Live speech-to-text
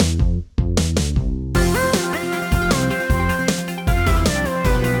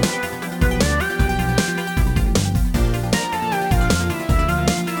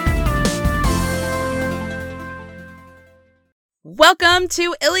Welcome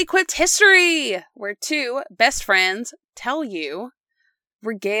to Ill-Equipped History, where two best friends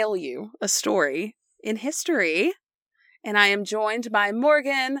regale you a story in history. And I am joined by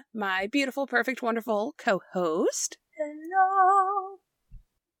Morgan, my beautiful, perfect, wonderful co-host. Hello.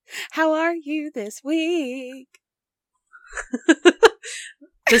 How are you this week?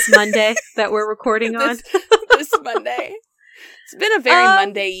 This Monday that we're recording on? This Monday. It's been a very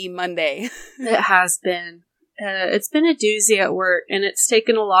Monday-y Monday. It has been. It's been a doozy at work, and it's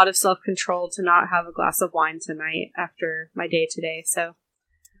taken a lot of self-control to not have a glass of wine tonight after my day today, so.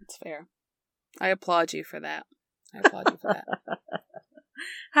 That's fair. I applaud you for that.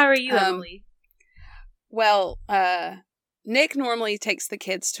 How are you, Emily? Well, Nick normally takes the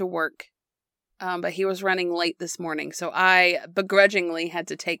kids to work, but he was running late this morning, so I begrudgingly had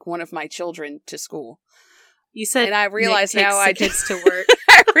to take one of my children to school. You said and I realized Nick takes how I kids to work.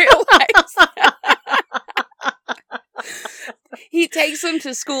 I realized he takes them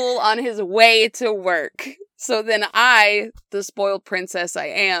to school on his way to work. So then I, the spoiled princess I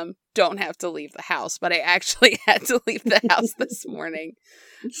am, don't have to leave the house, but I actually had to leave the house this morning.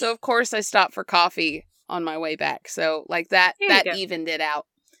 So of course I stopped for coffee on my way back. So like that evened it out.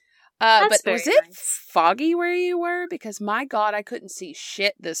 But was it foggy where you were? Because my God, I couldn't see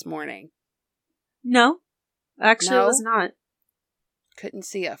shit this morning. No, actually it was not. Couldn't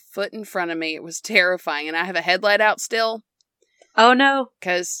see a foot in front of me. It was terrifying. And I have a headlight out still. Oh no.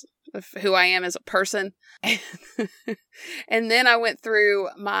 Because of who I am as a person. And then I went through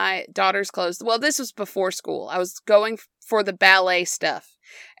my daughter's clothes. Well, this was before school. I was going for the ballet stuff.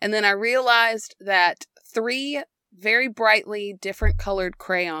 And then I realized that 3 very brightly different colored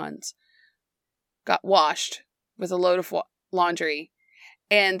crayons got washed with a load of laundry.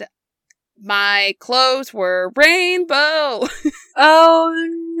 And my clothes were rainbow. Oh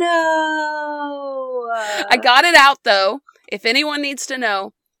no. I got it out though. If anyone needs to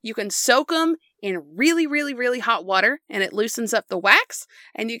know, you can soak them in really, really, really hot water and it loosens up the wax.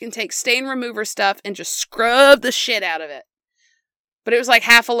 And you can take stain remover stuff and just scrub the shit out of it. But it was like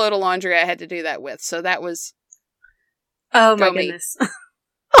half a load of laundry I had to do that with. So that was... Oh my goodness.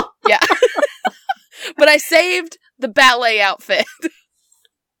 Yeah. But I saved the ballet outfit.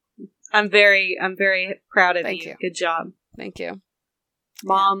 I'm very proud of Thank you. Good job. Thank you.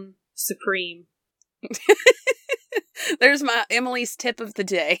 Mom supreme. There's my Emily's tip of the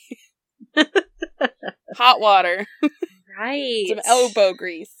day. Hot water. Right. Some elbow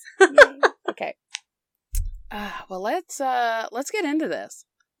grease. Okay. Well, let's get into this.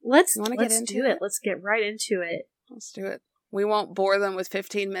 Let's do it. Let's get right into it. Let's do it. We won't bore them with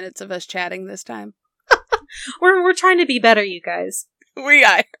 15 minutes of us chatting this time. We're trying to be better, you guys. We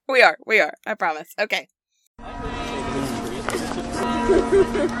are. I promise. Okay.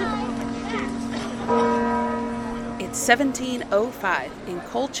 It's 1705 in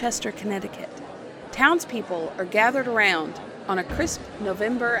Colchester, Connecticut. Townspeople are gathered around on a crisp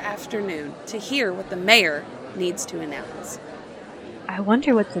November afternoon to hear what the mayor needs to announce. I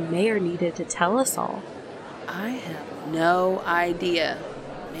wonder what the mayor needed to tell us all. I have no idea.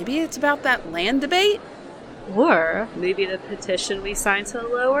 Maybe it's about that land debate? Or maybe the petition we signed to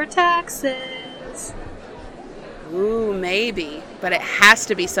lower taxes. Ooh, maybe. But it has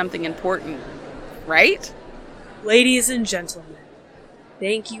to be something important, right? Ladies and gentlemen,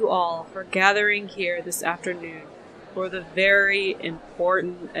 thank you all for gathering here this afternoon for the very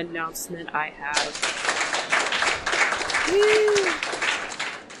important announcement I have.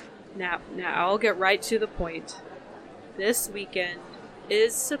 Now I'll get right to the point. This weekend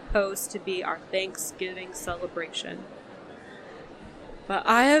is supposed to be our Thanksgiving celebration. But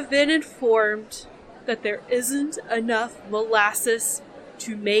I have been informed that there isn't enough molasses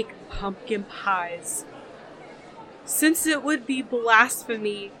to make pumpkin pies. Since it would be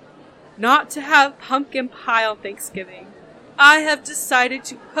blasphemy not to have pumpkin pie on Thanksgiving, I have decided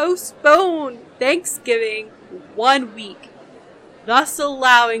to postpone Thanksgiving 1 week, thus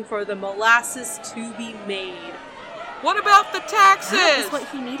allowing for the molasses to be made. What about the taxes? That is what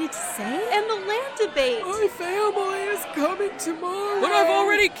he needed to say? And the land debate. My family is coming tomorrow. But I've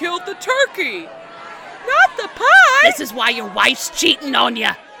already killed the turkey. Not the pie. This is why your wife's cheating on you.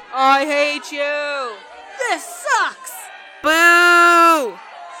 I hate you. This sucks. Boo.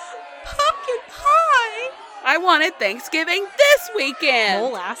 Pumpkin pie. I wanted Thanksgiving this weekend.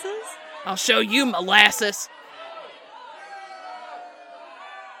 Molasses? I'll show you molasses.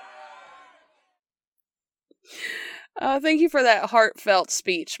 Thank you for that heartfelt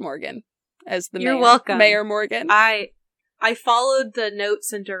speech, Morgan. As the You're mayor. welcome. Mayor Morgan. I followed the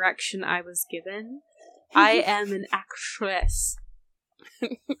notes and direction I was given. I am an actress.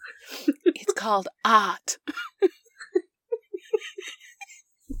 It's called art.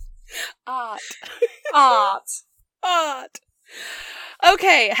 Odd. Odd.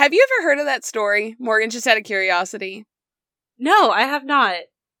 Okay, have you ever heard of that story, Morgan, just out of curiosity? No, I have not.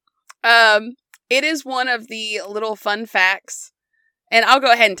 It is one of the little fun facts, and I'll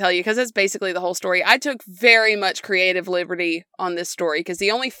go ahead and tell you, because that's basically the whole story. I took very much creative liberty on this story, because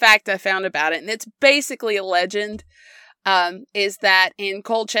the only fact I found about it, and it's basically a legend, is that in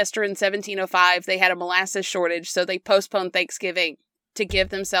Colchester in 1705, they had a molasses shortage, so they postponed Thanksgiving to give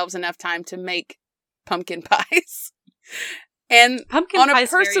themselves enough time to make pumpkin pies. And Pumpkin on a pie is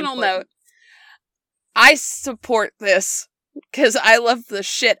very personal important. note, I support this because I love the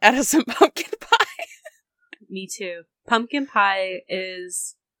shit out of some pumpkin pie. Me too. Pumpkin pie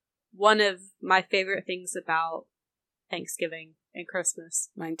is one of my favorite things about Thanksgiving and Christmas.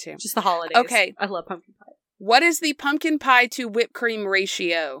 Mine too. Just the holidays. Okay. I love pumpkin pie. What is the pumpkin pie to whipped cream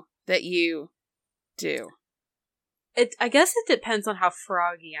ratio that you do? I guess it depends on how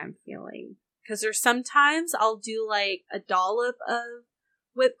froggy I'm feeling. Because there's sometimes I'll do like a dollop of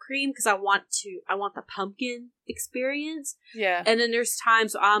whipped cream because I want the pumpkin experience. Yeah. And then there's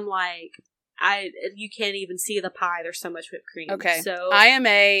times I'm like, you can't even see the pie. There's so much whipped cream. Okay. So I am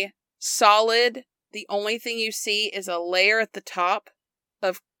a solid. The only thing you see is a layer at the top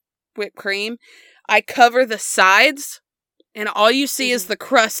of whipped cream. I cover the sides, and all you see is the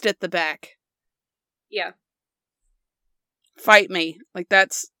crust at the back. Yeah. Fight me. Like,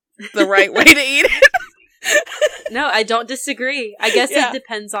 that's the right way to eat it. No, I don't disagree. I guess Yeah. it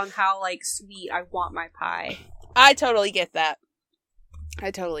depends on how like sweet I want my pie. I totally get that.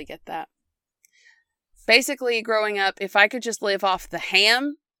 Basically, growing up, if I could just live off the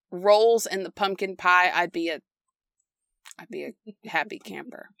ham, rolls, and the pumpkin pie, I'd be a happy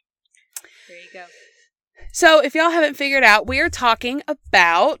camper. There you go. So, if y'all haven't figured out, we are talking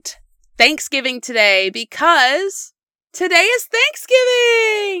about Thanksgiving today because today is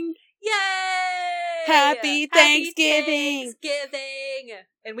Thanksgiving! Yay! Happy Thanksgiving! Thanksgiving!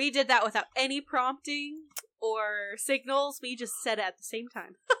 And we did that without any prompting or signals. We just said it at the same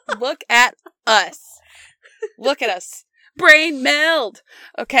time. Look at us. Look at us. Brain meld.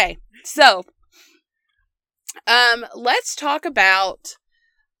 Okay, so let's talk about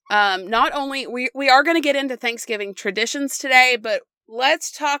not only we are going to get into Thanksgiving traditions today, but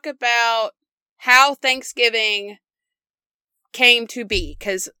let's talk about how Thanksgiving came to be,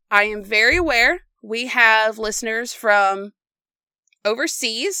 because I am very aware we have listeners from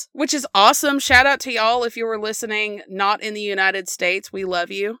overseas, which is awesome. Shout out to y'all if you were listening not in the United States. We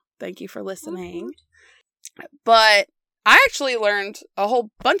love you. Thank you for listening. But I actually learned a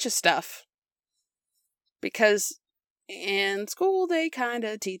whole bunch of stuff because in school they kind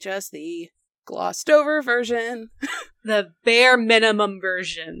of teach us the glossed over version. The bare minimum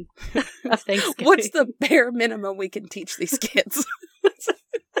version of Thanksgiving. What's the bare minimum we can teach these kids?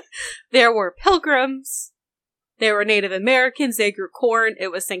 There were pilgrims. There were Native Americans. They grew corn.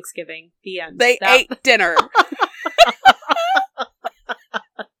 It was Thanksgiving. The end. They ate dinner.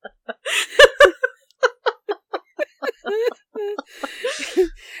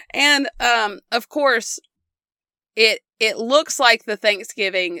 And, of course, it looks like the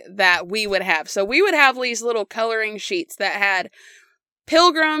Thanksgiving that we would have. So we would have these little coloring sheets that had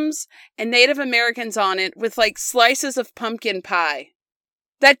pilgrims and Native Americans on it with like slices of pumpkin pie.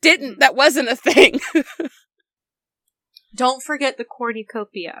 That wasn't a thing. Don't forget the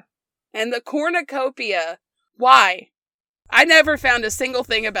cornucopia. And the cornucopia. Why? I never found a single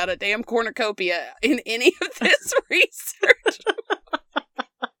thing about a damn cornucopia in any of this research.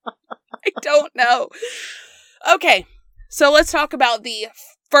 I don't know. Okay, so let's talk about the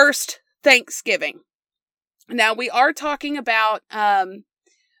first Thanksgiving. Now, we are talking about,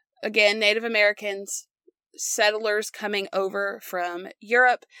 again, Native Americans, settlers coming over from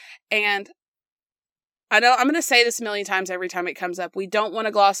Europe, and I know I'm going to say this a million times every time it comes up. We don't want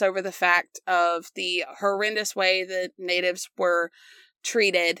to gloss over the fact of the horrendous way that natives were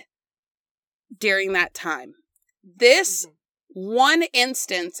treated during that time. This one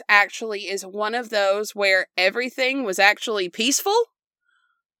instance actually is one of those where everything was actually peaceful.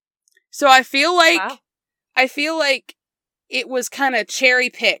 So I feel like it was kind of cherry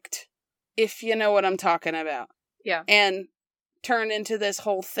picked, if you know what I'm talking about. Yeah. And turned into this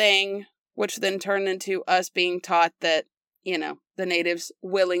whole thing, which then turned into us being taught that, you know, the natives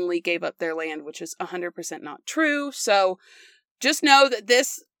willingly gave up their land, which is 100% not true. So just know that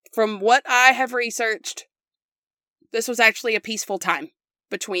this, from what I have researched, this was actually a peaceful time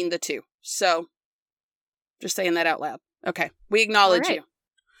between the two. So just saying that out loud. Okay. We acknowledge you.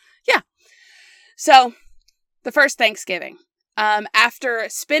 Yeah. So the first Thanksgiving, after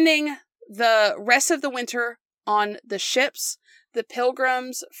spending the rest of the winter on the ships, the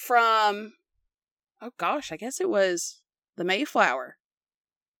Pilgrims from, oh gosh, I guess it was the Mayflower.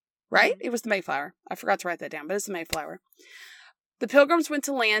 Right? It was the Mayflower. I forgot to write that down, but it's the Mayflower. The Pilgrims went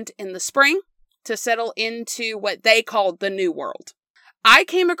to land in the spring to settle into what they called the New World. I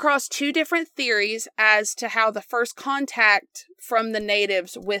came across two different theories as to how the first contact from the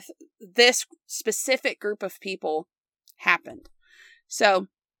natives with this specific group of people happened. So,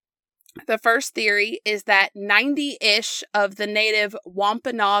 the first theory is that 90-ish of the native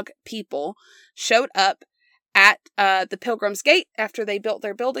Wampanoag people showed up at the Pilgrim's Gate after they built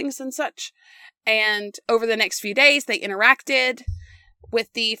their buildings and such. And over the next few days, they interacted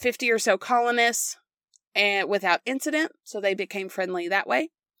with the 50 or so colonists and without incident, so they became friendly that way.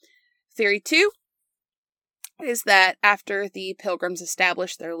 Theory 2 is that after the Pilgrims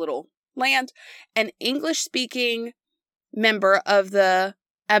established their little land, an English-speaking member of the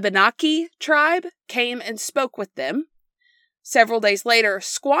Abenaki tribe came and spoke with them. Several days later,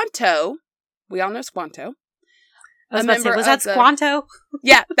 Squanto, we all know Squanto. Was that Squanto?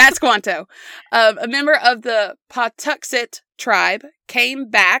 Yeah, that's Squanto. A member of the Patuxet tribe came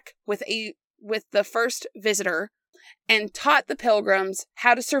back with the first visitor and taught the Pilgrims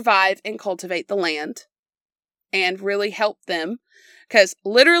how to survive and cultivate the land and really helped them because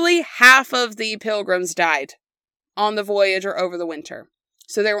literally half of the Pilgrims died on the voyage or over the winter.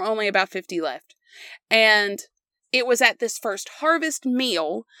 So there were only about 50 left. And it was at this first harvest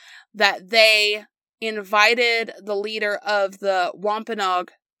meal that they invited the leader of the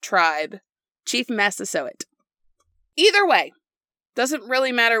Wampanoag tribe, Chief Massasoit. Either way, doesn't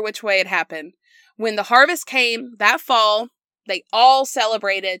really matter which way it happened. When the harvest came that fall, they all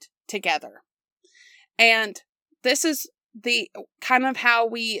celebrated together. And this is the kind of how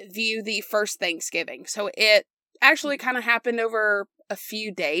we view the first Thanksgiving. So it actually kind of happened over a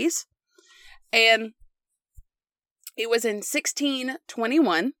few days. And it was in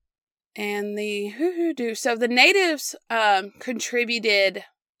 1621. And so the natives contributed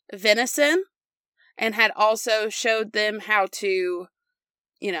venison and had also showed them how to,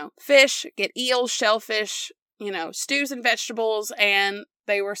 fish, get eels, shellfish, stews and vegetables. And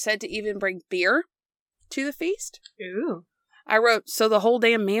they were said to even bring beer to the feast. Ooh. I wrote, so the whole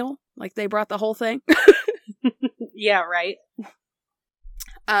damn meal? Like they brought the whole thing? Yeah, right.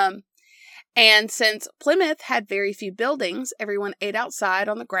 And since Plymouth had very few buildings, everyone ate outside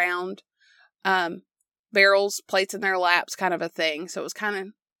on the ground, barrels, plates in their laps, kind of a thing. So it was kind of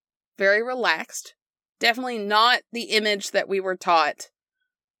very relaxed. Definitely not the image that we were taught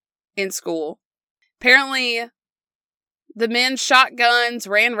in school. Apparently, the men shot guns,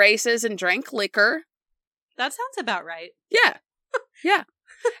 ran races, and drank liquor. That sounds about right. Yeah. Yeah.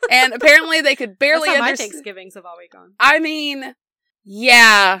 And apparently they could barely understand. My Thanksgivings have always gone. I mean,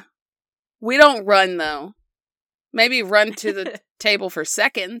 yeah. We don't run, though. Maybe run to the table for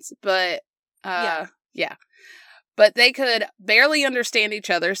seconds, but, yeah. But they could barely understand each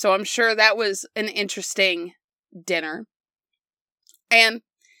other, so I'm sure that was an interesting dinner. And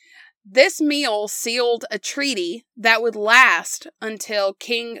this meal sealed a treaty that would last until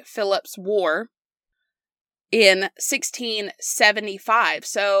King Philip's War in 1675.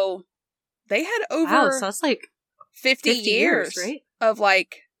 So they had over so that's like 50 years right? of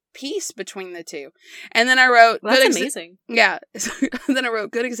peace between the two. And then I wrote, that's amazing. Yeah. Then I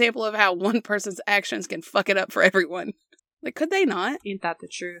wrote, good example of how one person's actions can fuck it up for everyone. Could they not? Ain't that the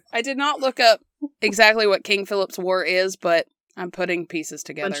truth? I did not look up exactly what King Philip's War is, but I'm putting pieces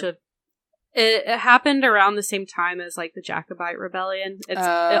together. It happened around the same time as the Jacobite rebellion. It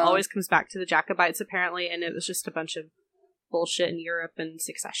always comes back to the Jacobites apparently, and it was just a bunch of bullshit in Europe and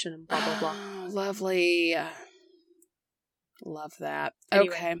succession and blah blah blah. Oh, lovely. Love that.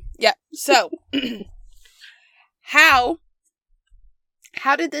 Anyway. Okay. Yeah. So, how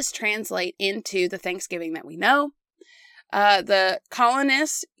did this translate into the Thanksgiving that we know? The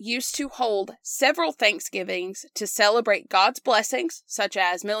colonists used to hold several Thanksgivings to celebrate God's blessings, such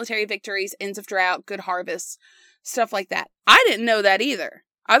as military victories, ends of drought, good harvests, stuff like that. I didn't know that either.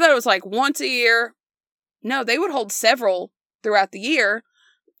 I thought it was once a year. No, they would hold several throughout the year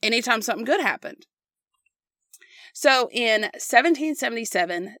anytime something good happened. So in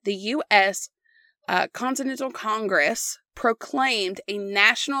 1777, the U.S. Continental Congress proclaimed a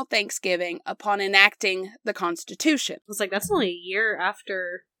national Thanksgiving upon enacting the Constitution. It's that's only a year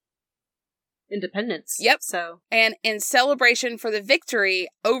after independence. Yep. So, and in celebration for the victory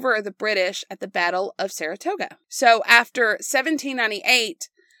over the British at the Battle of Saratoga. So after 1798,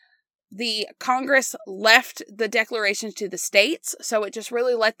 the Congress left the declaration to the states, so it just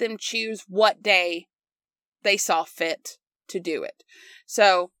really let them choose what day they saw fit to do it.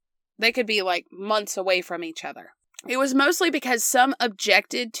 So they could be months away from each other. It was mostly because some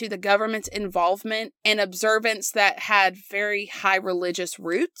objected to the government's involvement in observance that had very high religious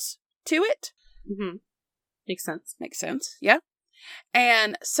roots to it. Mm-hmm. Makes sense. Makes sense, yeah.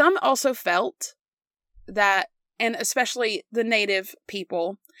 And some also felt that, and especially the native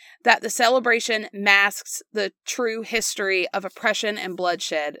people, that the celebration masks the true history of oppression and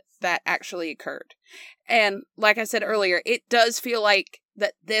bloodshed that actually occurred. And like I said earlier, it does feel like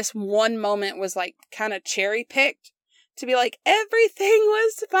that this one moment was like kind of cherry picked to be like, everything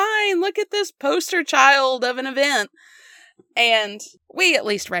was fine. Look at this poster child of an event. And we at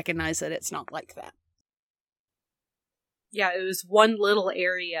least recognize that it's not like that. Yeah, it was one little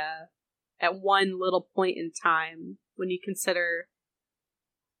area at one little point in time when you consider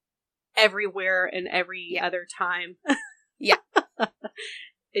everywhere and every other time. Yeah.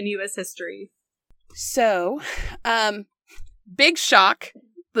 In U.S. history. So, big shock.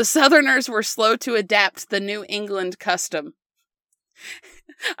 The Southerners were slow to adapt the New England custom.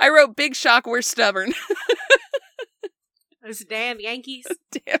 I wrote, big shock, we're stubborn. Those damn Yankees.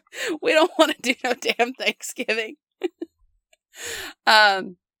 Damn, we don't want to do no damn Thanksgiving.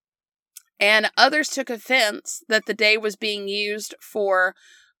 And others took offense that the day was being used for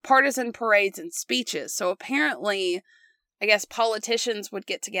partisan parades and speeches. So apparently, I guess politicians would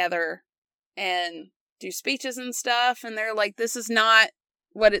get together and do speeches and stuff, and they're like, this is not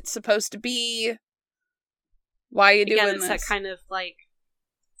what it's supposed to be. Why are you doing this? That kind of like,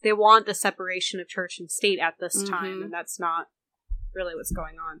 they want the separation of church and state at this time, and that's not really what's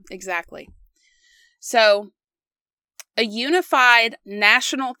going on. Exactly. So, a unified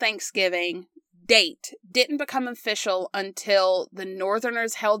national Thanksgiving date didn't become official until the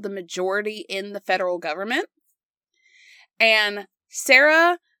Northerners held the majority in the federal government. And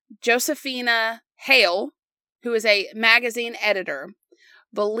Sarah Josephina Hale, who is a magazine editor,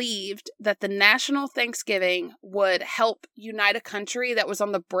 believed that the national Thanksgiving would help unite a country that was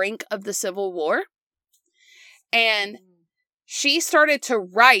on the brink of the Civil War. And she started to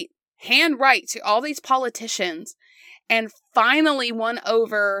handwrite to all these politicians, and finally won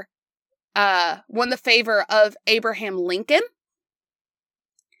the favor of Abraham Lincoln.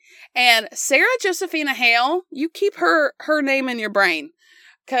 And Sarah Josephina Hale, you keep her name in your brain,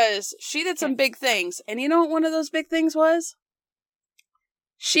 because she did some big things. And you know what one of those big things was?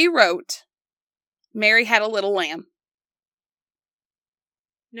 She wrote, Mary Had a Little Lamb.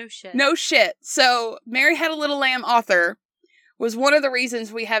 No shit. No shit. So, Mary Had a Little Lamb author was one of the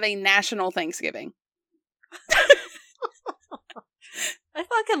reasons we have a national Thanksgiving. I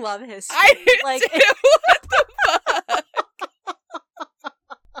fucking love history. I do too. What the fuck?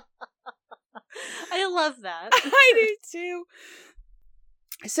 I love that. I do too.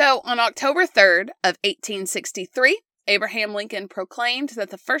 So, on October 3rd of 1863, Abraham Lincoln proclaimed that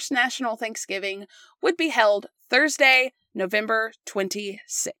the first national Thanksgiving would be held Thursday, November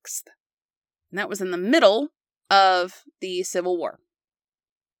 26th. And that was in the middle of the Civil War.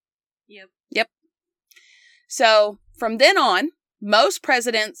 Yep. So, from then on, most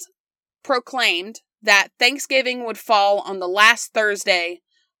presidents proclaimed that Thanksgiving would fall on the last Thursday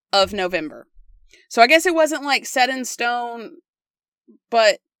of November. So I guess it wasn't like set in stone,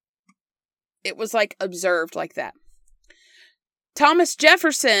 but it was like observed like that. Thomas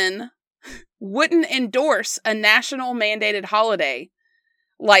Jefferson wouldn't endorse a national mandated holiday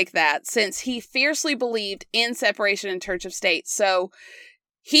like that, since he fiercely believed in separation in church of state. So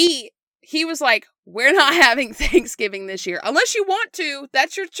he was like, we're not having Thanksgiving this year. Unless you want to,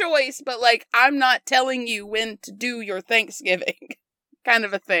 that's your choice. But like, I'm not telling you when to do your Thanksgiving kind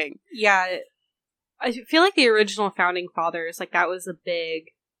of a thing. Yeah. I feel like the original founding fathers, like that was a big,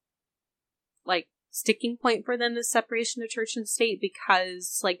 like, sticking point for them, the separation of church and state,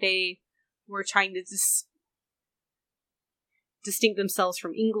 because like they were trying to distinct themselves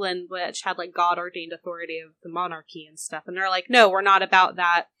from England, which had like God ordained authority of the monarchy and stuff. And they're like, no, we're not about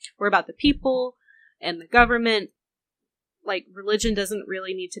that. We're about the people and the government. Like, religion doesn't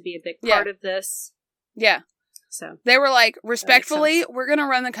really need to be a big part of this. Yeah. So they were like, respectfully, we're going to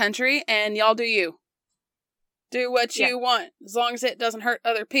run the country and y'all do you. Do what you want, as long as it doesn't hurt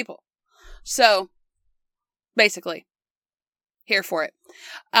other people. So, basically, here for it.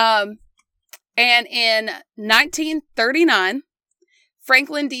 And in 1939,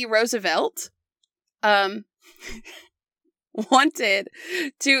 Franklin D. Roosevelt wanted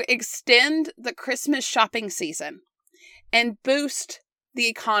to extend the Christmas shopping season and boost the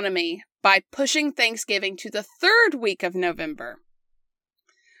economy by pushing Thanksgiving to the third week of November.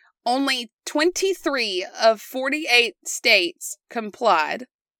 Only 23 of 48 states complied,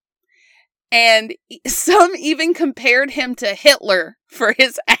 and some even compared him to Hitler for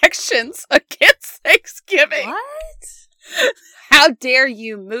his actions against Thanksgiving. What? How dare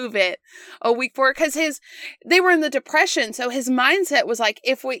you move it a week forward? Because they were in the Depression, so his mindset was like,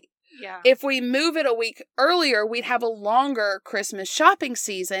 if we move it a week earlier, we'd have a longer Christmas shopping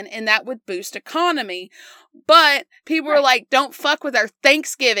season, and that would boost economy. But people were like, don't fuck with our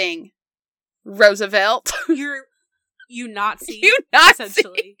Thanksgiving, Roosevelt. You Nazi. You Nazi.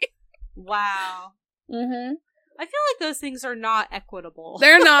 Essentially. Wow. Mm-hmm. I feel like those things are not equitable.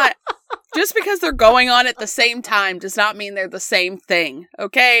 They're not. Just because they're going on at the same time does not mean they're the same thing,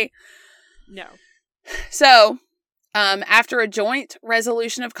 okay? No. So, after a joint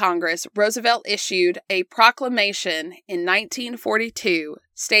resolution of Congress, Roosevelt issued a proclamation in 1942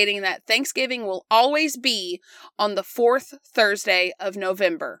 stating that Thanksgiving will always be on the fourth Thursday of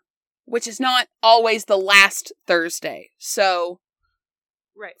November, which is not always the last Thursday. So,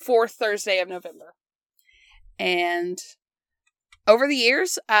 right, fourth Thursday of November. And over the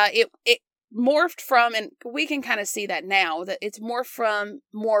years, it morphed from, and we can kind of see that now, that it's morphed from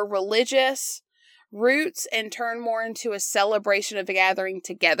more religious roots and turned more into a celebration of gathering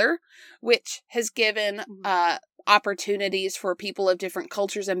together, which has given opportunities for people of different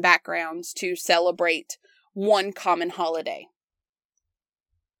cultures and backgrounds to celebrate one common holiday.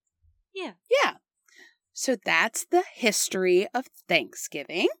 Yeah. Yeah. So that's the history of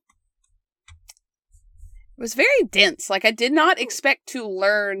Thanksgiving. It was very dense. Like, I did not expect to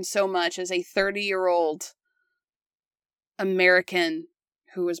learn so much as a 30-year-old American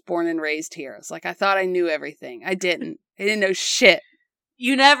who was born and raised here. It's like, I thought I knew everything. I didn't. I didn't know shit.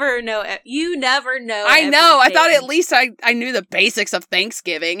 You never know. You never know. I know. I thought at least I knew the basics of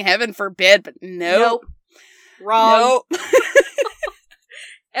Thanksgiving. Heaven forbid, but nope. Wrong. Nope.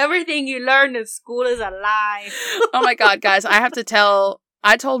 Everything you learned in school is a lie. Oh my God, guys. I have to tell,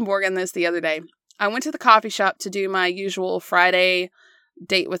 I told Morgan this the other day. I went to the coffee shop to do my usual Friday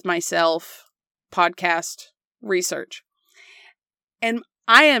date with myself podcast research. And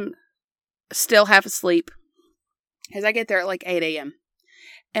I am still half asleep because I get there at like 8 a.m.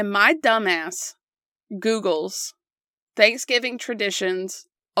 And my dumbass Googles Thanksgiving traditions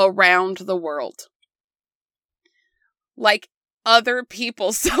around the world. Like other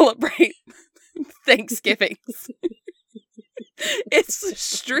people celebrate Thanksgivings. It's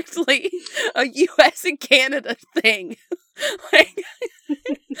strictly a U.S. and Canada thing. Like,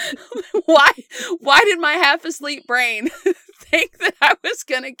 why did my half asleep brain think that I was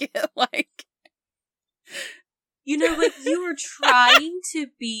gonna get like, you know, like you were trying to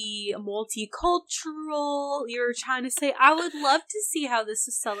be multicultural. You were trying to say, I would love to see how this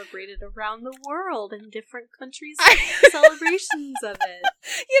is celebrated around the world in different countries' celebrations of it.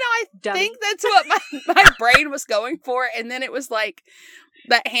 You know, I think that's what my brain was going for. And then it was like,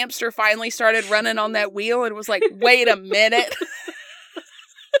 that hamster finally started running on that wheel and was like, wait a minute.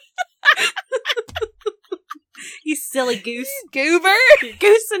 You silly goose. Goober. You're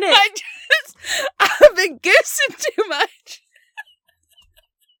goosing it. I've been goosing too much.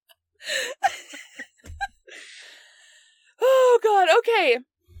 Oh, God. Okay.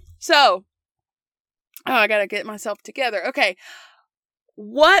 So, I gotta get myself together. Okay.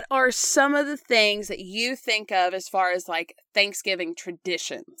 What are some of the things that you think of as far as like Thanksgiving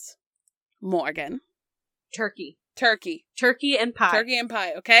traditions? Morgan. Turkey and pie. Turkey and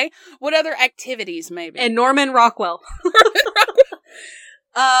pie, okay? What other activities, maybe? And Norman Rockwell.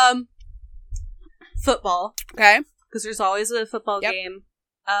 Football. Okay. Because there's always a football game.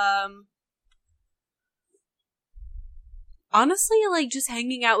 Honestly, like, just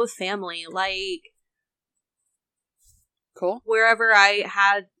hanging out with family. Like, cool. Wherever I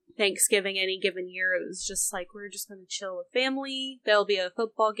had Thanksgiving any given year, it was just like, we're just going to chill with family. There'll be a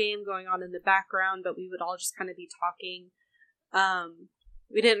football game going on in the background, but we would all just kind of be talking.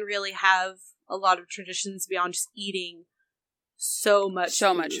 We didn't really have a lot of traditions beyond just eating so much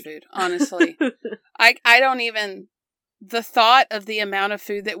food, honestly. I don't even, the thought of the amount of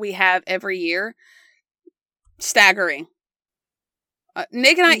food that we have every year, staggering.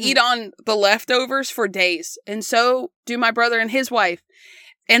 Nick and I eat on the leftovers for days, and so do my brother and his wife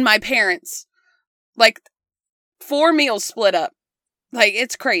and my parents. Like 4 meals split up. Like,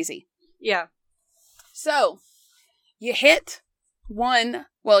 it's crazy. Yeah. So you hit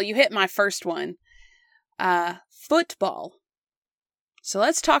my first one, football. So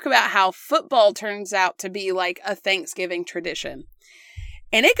let's talk about how football turns out to be like a Thanksgiving tradition.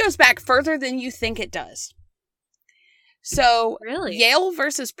 And it goes back further than you think it does. So, really? Yale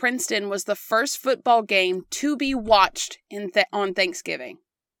versus Princeton was the first football game to be watched on Thanksgiving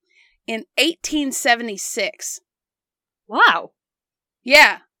in 1876. Wow.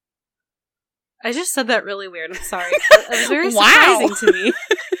 Yeah. I just said that really weird. I'm sorry. That was very surprising to me.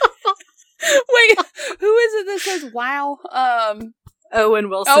 Wait, who is it that says wow? Owen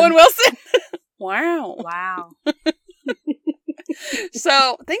Wilson. Owen Wilson. Wow. Wow.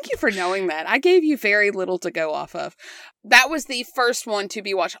 So, thank you for knowing that. I gave you very little to go off of. That was the first one to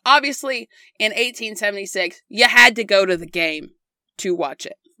be watched. Obviously, in 1876, you had to go to the game to watch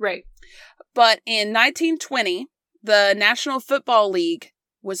it. Right. But in 1920, the National Football League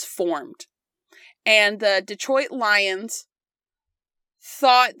was formed. And the Detroit Lions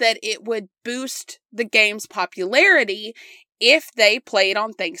thought that it would boost the game's popularity if they played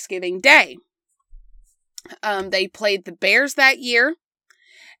on Thanksgiving Day. They played the Bears that year,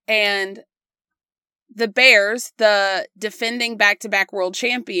 and the Bears, the defending back-to-back world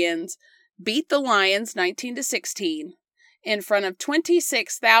champions, beat the Lions 19-16 in front of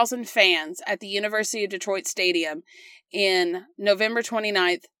 26,000 fans at the University of Detroit Stadium in November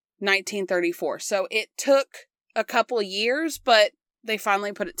 29th, 1934. So it took a couple of years, but they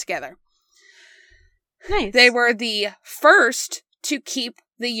finally put it together. Nice. They were the first to keep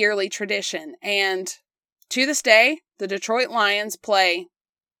the yearly tradition, and to this day, the Detroit Lions play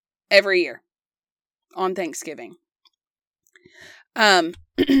every year on Thanksgiving.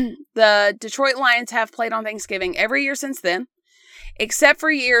 The Detroit Lions have played on Thanksgiving every year since then, except for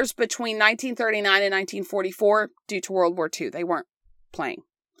years between 1939 and 1944 due to World War II. They weren't playing.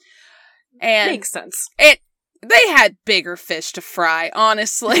 And makes sense. They had bigger fish to fry,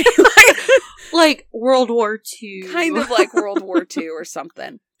 honestly. Like World War II. Kind of like World War II or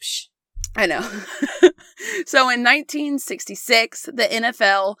something. I know. So in 1966, the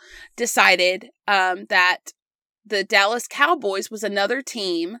NFL decided that the Dallas Cowboys was another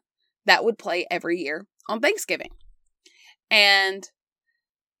team that would play every year on Thanksgiving. And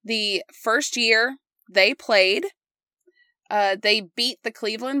the first year they played, they beat the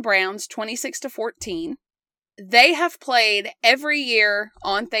Cleveland Browns 26-14. They have played every year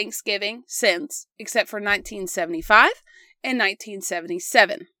on Thanksgiving since, except for 1975 and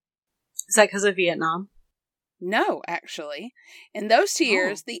 1977. Is that because of Vietnam? No, actually. In those 2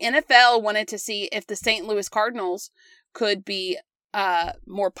 years, the NFL wanted to see if the St. Louis Cardinals could be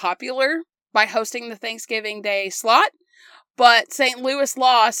more popular by hosting the Thanksgiving Day slot, but St. Louis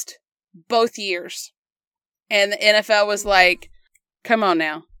lost both years. And the NFL was like, come on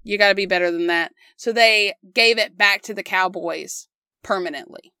now, you gotta be better than that. So they gave it back to the Cowboys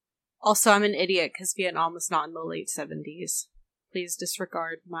permanently. Also, I'm an idiot because Vietnam was not in the late 70s. Please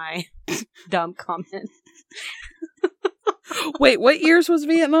disregard my dumb comment. Wait, what years was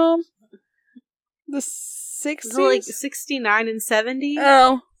Vietnam? The 60s? Like 69 and 70?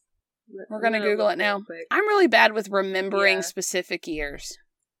 Oh. We're going to Google it now. I'm really bad with remembering specific years.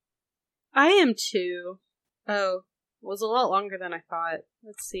 I am too. Oh, it was a lot longer than I thought.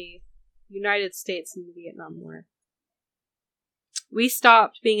 Let's see. United States and the Vietnam War. We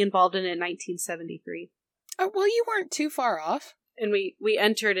stopped being involved in it in 1973. Oh, well, you weren't too far off. And we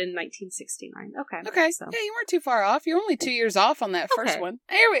entered in 1969. Okay. Okay. So. Yeah, you weren't too far off. You're only 2 years off on that first one.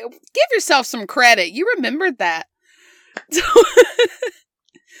 Anyway, give yourself some credit. You remembered that. Look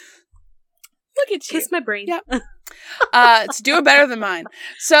at you. Kiss my brain. Yep. It's doing better than mine.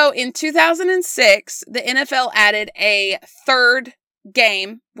 So in 2006, the NFL added a third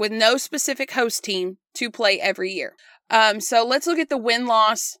game with no specific host team to play every year. So let's look at the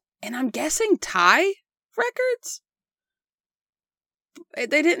win-loss, and I'm guessing tie records?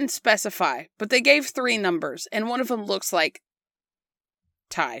 They didn't specify, but they gave 3 numbers, and one of them looks like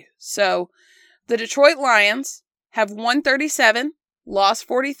tie. So the Detroit Lions have won 37, lost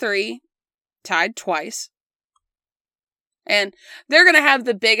 43, tied twice. And they're going to have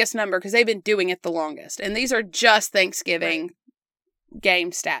the biggest number because they've been doing it the longest. And these are just Thanksgiving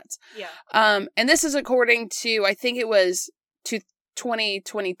game stats. Yeah. And this is according to, I think it was to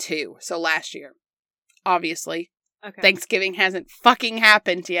 2022. So last year, obviously. Okay. Thanksgiving hasn't fucking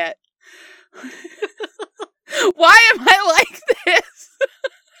happened yet. Why am I like this?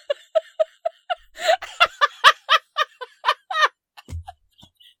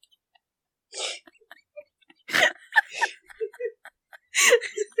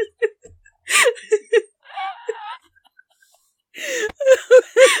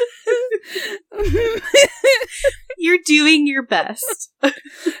 You're doing your best. I'm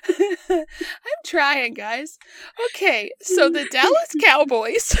trying, guys. Okay, so the Dallas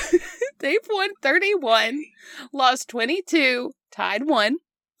Cowboys, they've won 31, lost 22, tied 1.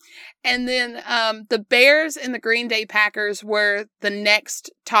 And then the Bears and the Green Bay Packers were the next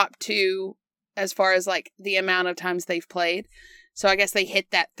top 2 as far as like the amount of times they've played. So I guess they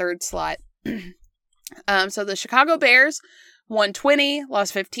hit that third slot. So the Chicago Bears won 20,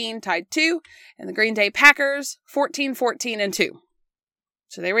 lost 15, tied 2. And the Green Bay Packers, 14, 14, and 2.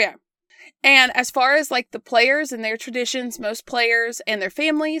 So there we are. And as far as like the players and their traditions, most players and their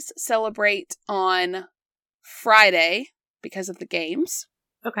families celebrate on Friday because of the games.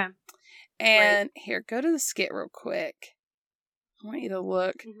 Okay. And here, go to the skit real quick. I want you to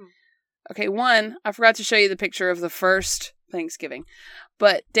look. Mm-hmm. Okay, one, I forgot to show you the picture of the first Thanksgiving.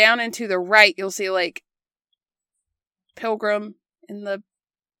 But down and to the right, you'll see like Pilgrim in the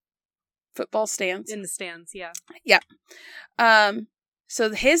football stands. In the stands, yeah. Yeah.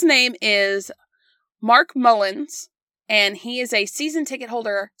 So his name is Mark Mullins, and he is a season ticket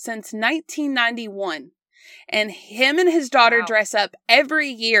holder since 1991. And him and his daughter dress up every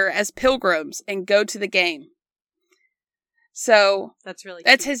year as pilgrims and go to the game. So that's really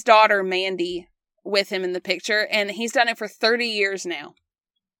that's cute. his daughter, Mandy, with him in the picture, and he's done it for 30 years now.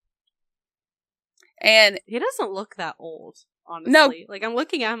 And he doesn't look that old, honestly. No. Like, I'm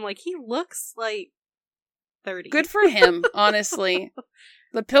looking at him like, he looks like 30. Good for him, honestly.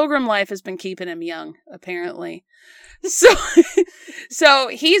 The pilgrim life has been keeping him young, apparently. So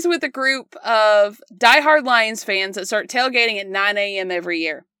he's with a group of diehard Lions fans that start tailgating at 9 a.m. every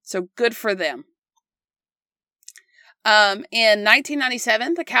year. So good for them. In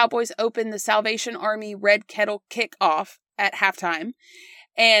 1997, the Cowboys opened the Salvation Army Red Kettle Kickoff at halftime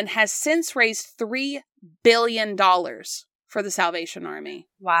and has since raised $3 billion for the Salvation Army.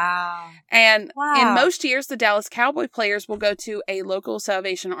 Wow. And in most years, the Dallas Cowboy players will go to a local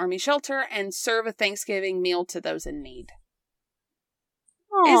Salvation Army shelter and serve a Thanksgiving meal to those in need.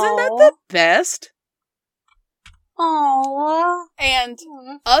 Aww. Isn't that the best? Aww. And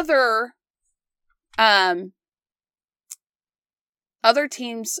other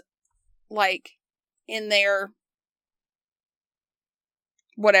teams, like, in their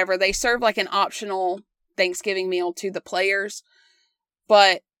whatever, they serve like an optional Thanksgiving meal to the players,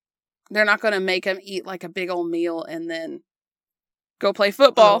 but they're not going to make them eat like a big old meal and then go play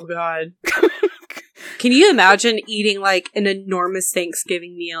football. Oh, God. Can you imagine eating like an enormous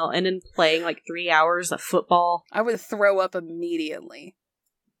Thanksgiving meal and then playing like 3 hours of football? I would throw up immediately.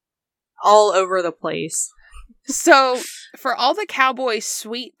 All over the place. So, for all the Cowboys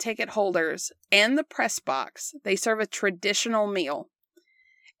suite ticket holders and the press box, they serve a traditional meal.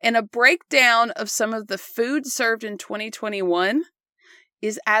 And a breakdown of some of the food served in 2021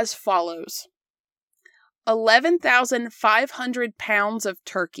 is as follows. 11,500 pounds of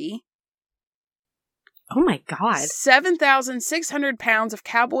turkey. Oh my God. 7,600 pounds of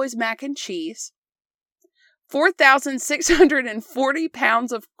Cowboys mac and cheese. 4,640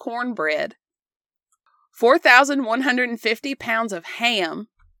 pounds of cornbread. 4,150 pounds of ham.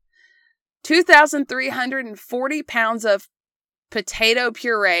 2,340 pounds of potato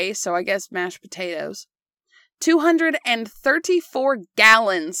puree, so I guess mashed potatoes. 234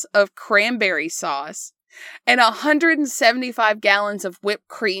 gallons of cranberry sauce. And 175 gallons of whipped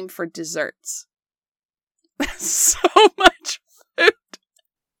cream for desserts. That's so much food.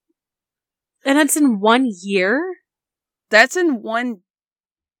 And that's in 1 year? That's in one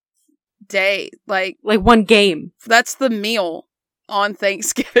day. Like one game. That's the meal on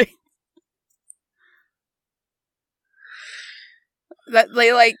Thanksgiving. That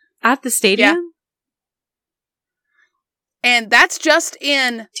they like at the stadium? Yeah. And that's just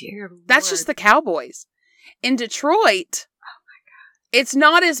in that's just the Cowboys. In Detroit, oh my God, it's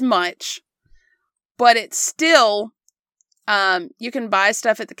not as much, but it's still you can buy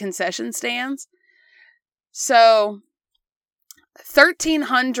stuff at the concession stands. So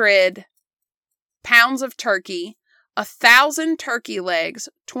 1,300 pounds of turkey, 1,000 turkey legs,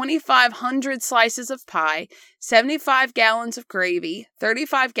 2,500 slices of pie, 75 gallons of gravy,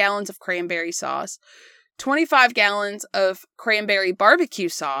 35 gallons of cranberry sauce, 25 gallons of cranberry barbecue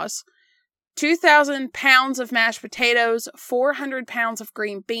sauce, 2,000 pounds of mashed potatoes, 400 pounds of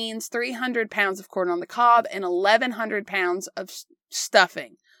green beans, 300 pounds of corn on the cob, and 1,100 pounds of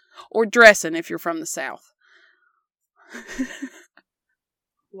stuffing. Or dressing if you're from the South.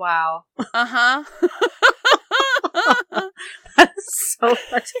 Wow. Uh-huh. That's so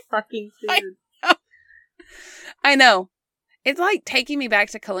much fucking food. I know. It's like taking me back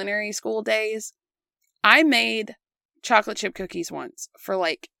to culinary school days. I made chocolate chip cookies once for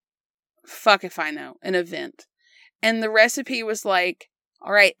like, fuck if I know, an event. And the recipe was like,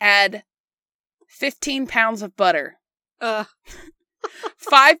 all right, add 15 pounds of butter. 5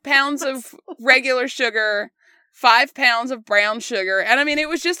 pounds of regular sugar, 5 pounds of brown sugar. And I mean, it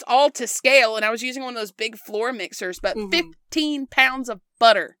was just all to scale. And I was using one of those big floor mixers, but 15 pounds of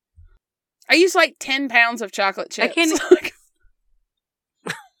butter. I used like 10 pounds of chocolate chips. I can't.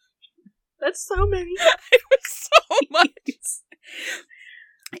 That's so many. It was so much.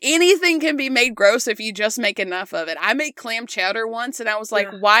 Anything can be made gross if you just make enough of it. I made clam chowder once, and I was like,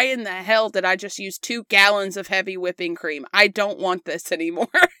 why in the hell did I just use 2 gallons of heavy whipping cream? I don't want this anymore.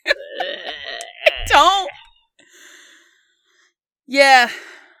 Don't. Yeah.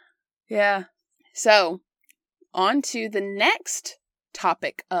 So, on to the next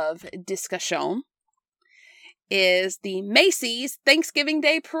topic of discussion is the Macy's Thanksgiving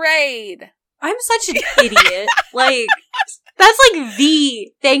Day Parade. I'm such an idiot. Like, that's like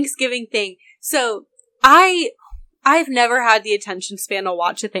the Thanksgiving thing. So, I've never had the attention span to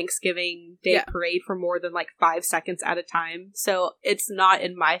watch a Thanksgiving Day parade for more than like 5 seconds at a time. So, it's not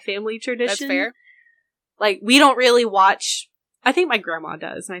in my family tradition. That's fair. Like, we don't really watch. I think my grandma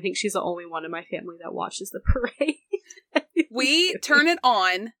does, and I think she's the only one in my family that watches the parade. We turn it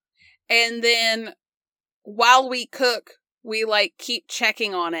on, and then while we cook, we like keep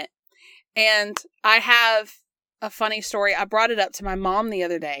checking on it. And I have a funny story. I brought it up to my mom the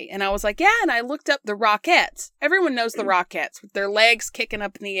other day, and I was like, yeah, and I looked up the Rockettes. Everyone knows the Rockettes with their legs kicking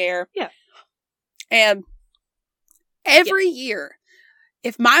up in the air. Yeah. And every year,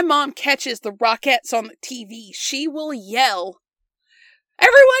 if my mom catches the Rockettes on the TV, she will yell,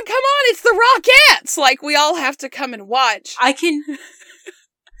 everyone come on, it's the Rockettes! Like, we all have to come and watch. I can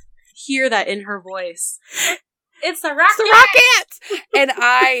hear that in her voice. It's the Rockettes! It's the Rockettes! And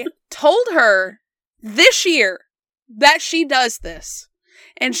I told her this year that she does this.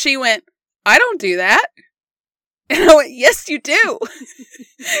 And she went, I don't do that. And I went, yes, you do.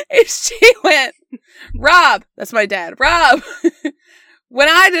 And she went, Rob, that's my dad, Rob, when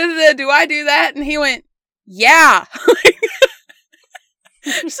I do I do that? And he went, yeah.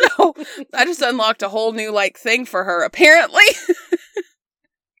 So I just unlocked a whole new like thing for her, apparently.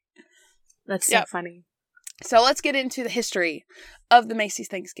 That's so funny. So let's get into the history of the Macy's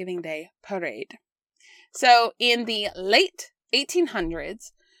Thanksgiving Day Parade. So in the late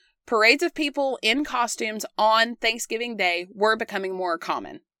 1800s, parades of people in costumes on Thanksgiving Day were becoming more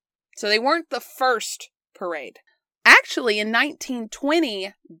common. So they weren't the first parade. Actually, in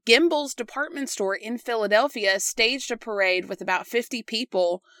 1920, Gimbel's department store in Philadelphia staged a parade with about 50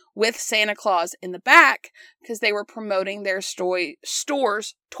 people with Santa Claus in the back because they were promoting their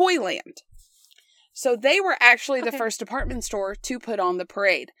store's Toyland. So they were actually the first department store to put on the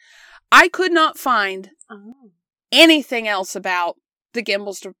parade. I could not find anything else about the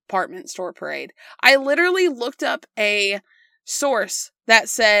Gimbel's department store parade. I literally looked up a source that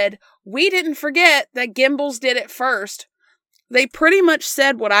said, we didn't forget that Gimbel's did it first. They pretty much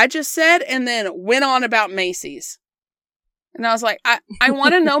said what I just said and then went on about Macy's. And I was like, I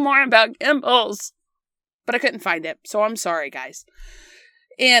want to know more about Gimbel's. But I couldn't find it. So I'm sorry, guys.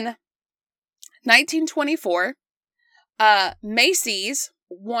 In 1924, Macy's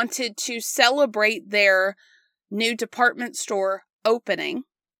wanted to celebrate their new department store opening.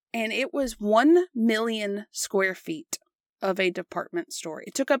 And it was 1 million square feet of a department store.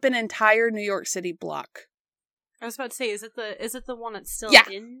 It took up an entire New York City block. I was about to say, is it the one that's still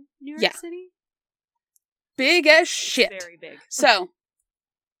in New York City? Big as shit. It's very big. So,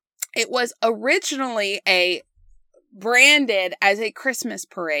 it was originally branded as a Christmas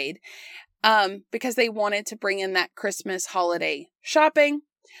parade, because they wanted to bring in that Christmas holiday shopping,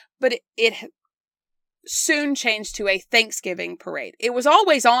 but it soon changed to a Thanksgiving parade. It was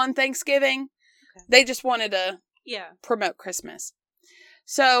always on Thanksgiving. Okay. They just wanted to promote Christmas.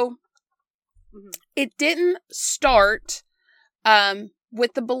 So, it didn't start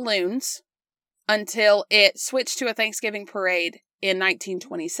with the balloons until it switched to a Thanksgiving parade in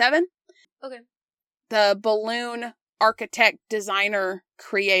 1927. Okay. The balloon architect, designer,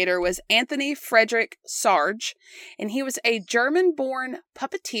 creator was Anthony Frederick Sarge, and he was a German-born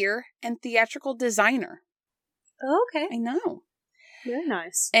puppeteer and theatrical designer. Oh, okay. I know. Very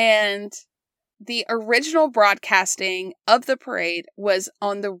nice. And the original broadcasting of the parade was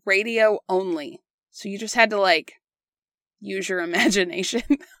on the radio only. So you just had to, use your imagination.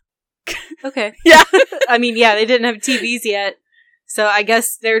 Okay. Yeah. I mean, they didn't have TVs yet. So I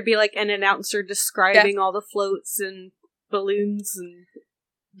guess there would be, an announcer describing all the floats and balloons and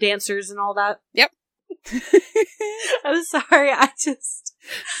dancers and all that. Yep. I'm sorry,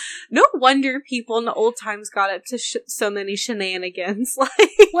 no wonder people in the old times got up to so many shenanigans.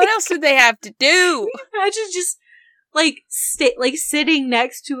 What else did they have to do? Imagine just sitting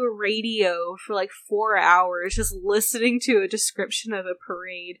next to a radio for 4 hours, just listening to a description of a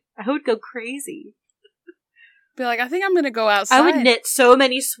parade. I would go crazy. Be like, I think I'm gonna go outside. I would knit so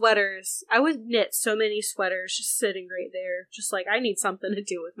many sweaters. Just sitting right there. Just I need something to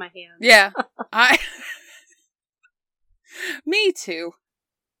do with my hands. Yeah. Me too.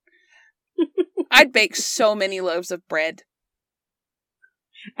 I'd bake so many loaves of bread.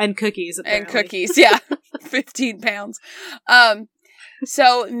 And cookies, apparently. And cookies, yeah. 15 pounds.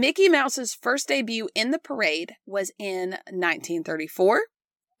 So Mickey Mouse's first debut in the parade was in 1934.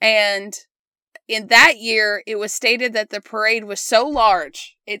 And in that year, it was stated that the parade was so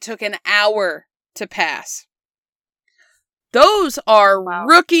large, it took an hour to pass. Those are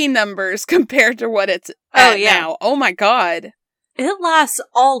rookie numbers compared to what it's at now. Oh my God. It lasts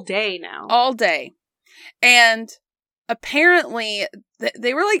all day now. All day. And apparently,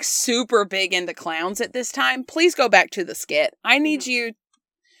 they were like super big into clowns at this time. Please go back to the skit. I need you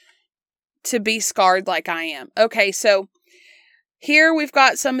to be scarred like I am. Okay, so here we've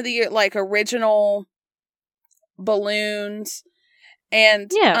got some of the like original balloons.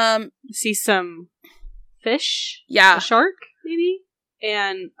 And see some fish. Yeah. A shark, maybe?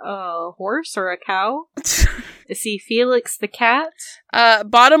 And a horse or a cow. See Felix the cat.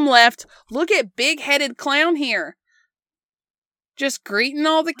 Bottom left, look at big-headed clown here. Just greeting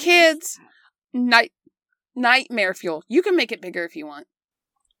all the kids. Nightmare fuel. You can make it bigger if you want.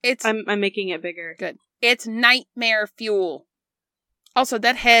 I'm making it bigger. Good. It's nightmare fuel. Also,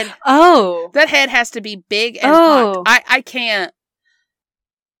 that head. Oh. That head has to be big and hot. I can't.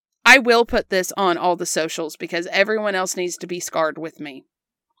 I will put this on all the socials because everyone else needs to be scarred with me.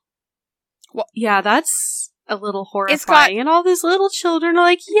 Well, yeah, that's a little horrifying. And all these little children are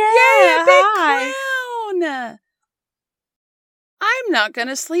like, yeah, big hi. clown. I'm not going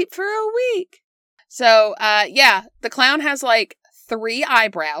to sleep for a week. So, the clown has like 3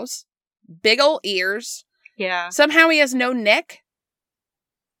 eyebrows, big ol' ears. Yeah. Somehow he has no neck.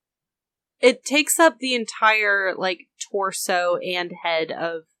 It takes up the entire, like, torso and head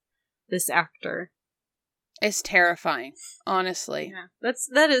of this actor. It's terrifying, honestly. Yeah,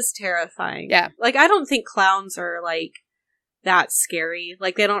 that is terrifying. Yeah. Like, I don't think clowns are, like, that scary.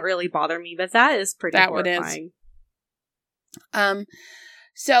 Like, they don't really bother me, but that is pretty horrifying.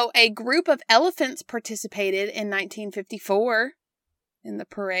 So a group of elephants participated in 1954 in the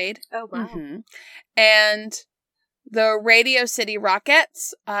parade. Oh, wow. Mm-hmm. And the Radio City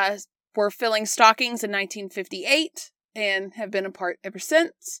Rockettes were filling stockings in 1958 and have been a part ever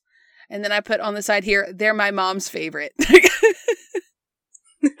since. And then I put on the side here, they're my mom's favorite. The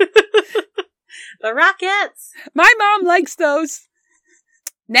Rockettes! My mom likes those.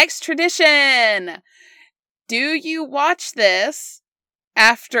 Next tradition. Do you watch this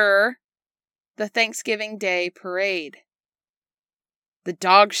after the Thanksgiving Day parade? The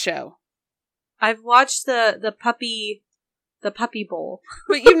dog show. I've watched the puppy bowl.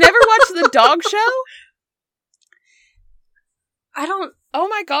 But you've never watched the dog show? I don't. Oh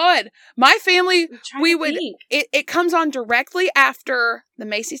my God. My family, we would, think. It comes on directly after the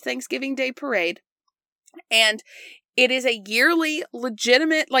Macy's Thanksgiving Day parade. And it is a yearly,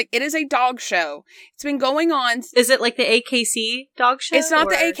 legitimate, like, it is a dog show. It's been going on. Is it like the AKC dog show? It's not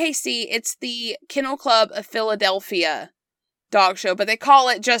the AKC. It's the Kennel Club of Philadelphia dog show. But they call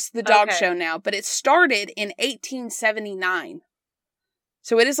it just the dog show now. But it started in 1879.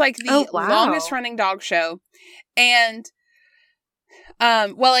 So it is like the longest running dog show. And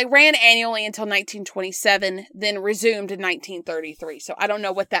it ran annually until 1927, then resumed in 1933. So I don't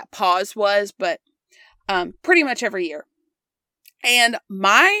know what that pause was, but pretty much every year. And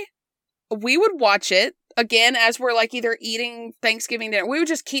we would watch it again as we're like either eating Thanksgiving dinner. We would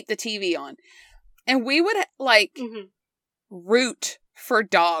just keep the TV on, and we would like root for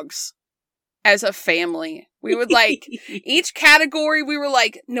dogs as a family. We would like each category. We were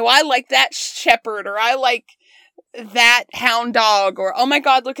like, no, I like that shepherd, or I like that hound dog, or oh my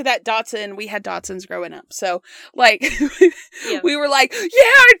God, look at that Dachshund. We had Dachshunds growing up, so like we were like,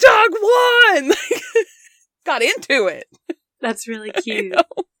 yeah, our dog won. Got into it. That's really cute.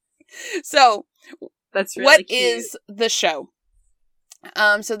 So that's really what cute. is the show?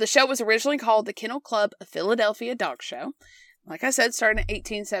 So the show was originally called the Kennel Club of Philadelphia Dog Show. Like I said, started in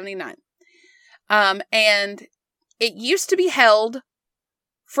 1879. And it used to be held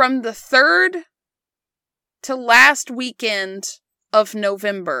from the 3rd to last weekend of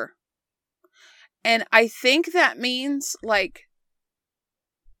November. And I think that means like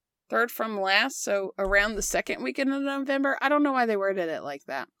 3rd from last, so around the 2nd weekend of November. I don't know why they worded it like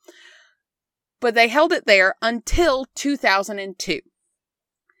that. But they held it there until 2002.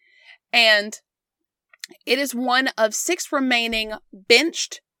 And it is one of 6 remaining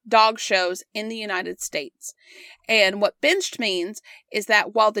benched dog shows in the United States. And what benched means is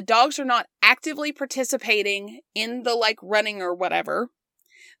that while the dogs are not actively participating in the like running or whatever,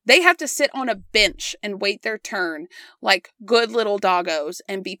 they have to sit on a bench and wait their turn like good little doggos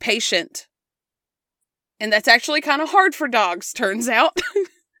and be patient. And that's actually kind of hard for dogs, turns out.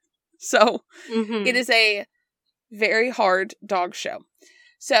 So it is a very hard dog show.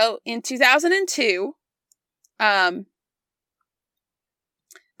 So in 2002, the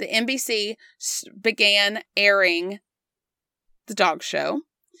NBC began airing the dog show.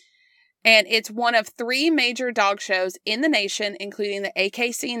 And it's one of 3 major dog shows in the nation, including the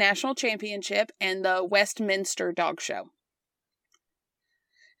AKC National Championship and the Westminster Dog Show.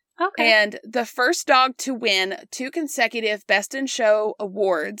 Okay. And the first dog to win 2 consecutive Best in Show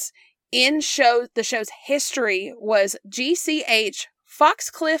awards in the show's history was GCH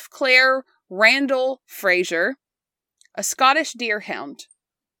Foxcliffe Clare Randall Fraser, a Scottish deerhound.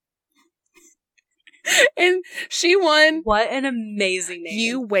 And she won. What an amazing name.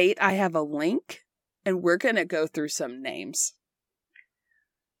 You wait, I have a link, and we're going to go through some names.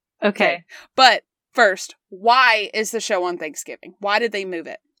 Okay. But first, why is the show on Thanksgiving? Why did they move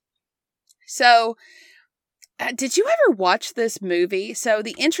it? So, did you ever watch this movie? So,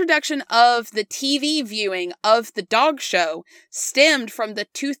 the introduction of the TV viewing of the dog show stemmed from the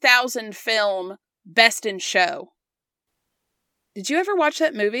 2000 film Best in Show. Did you ever watch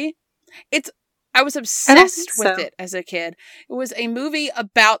that movie? I was obsessed with it as a kid. It was a movie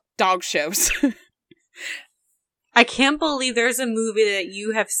about dog shows. I can't believe there's a movie that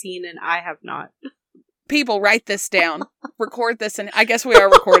you have seen and I have not. People, write this down. Record this, and I guess we are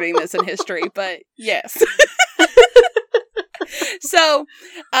recording this in history, but yes. So,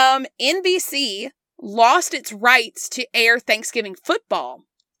 NBC lost its rights to air Thanksgiving football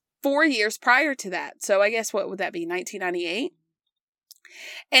 4 years prior to that. So I guess what would that be, 1998?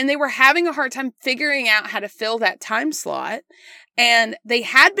 And they were having a hard time figuring out how to fill that time slot. And they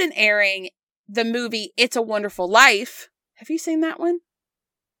had been airing the movie It's a Wonderful Life. Have you seen that one?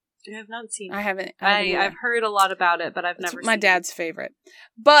 I have not seen it. I haven't. I've heard a lot about it, but I've never seen it. My dad's favorite.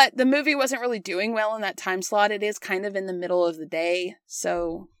 But the movie wasn't really doing well in that time slot. It is kind of in the middle of the day.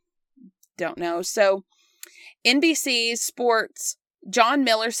 So, don't know. So, NBC Sports' John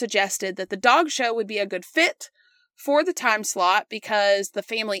Miller suggested that the dog show would be a good fit for the time slot because the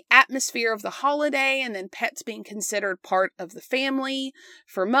family atmosphere of the holiday and then pets being considered part of the family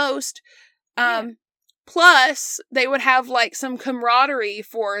for most. Plus, they would have like some camaraderie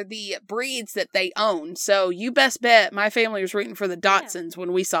for the breeds that they own. So you best bet my family was rooting for the Dachshunds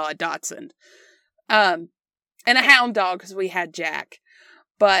when we saw a Dachshund. And a hound dog because we had Jack.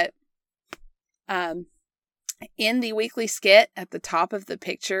 But in the weekly skit at the top of the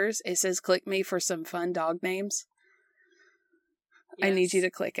pictures, it says, "Click me for some fun dog names." Yes. I need you to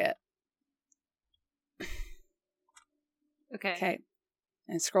click it. Okay.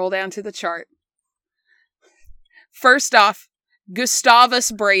 And scroll down to the chart. First off,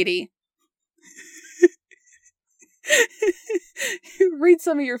 Gustavus Brady. Read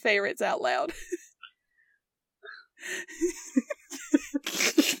some of your favorites out loud.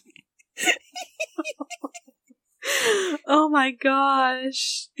 Oh my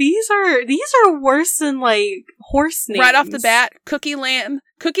gosh. These are worse than like horse names. Right off the bat, Cookie Land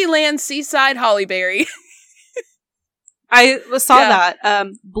Seaside Hollyberry. I saw that.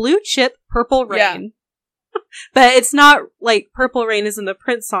 Blue Chip Purple Rain. But it's not like Purple Rain is in the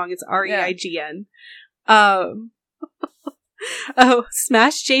Prince song, it's REIGN.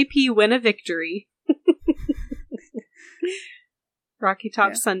 Smash JP Win a Victory. Rocky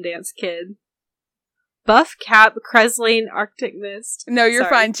Top Sundance Kid. Buff Cap Creslane Arctic Mist. No, you're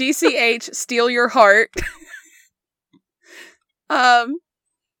fine. GCH Steal Your Heart. But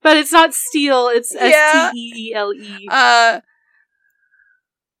it's not steal, it's STEELE.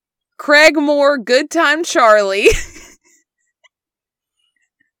 Craig Moore Good Time Charlie.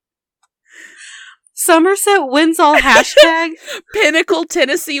 Somerset Wins All #. Pinnacle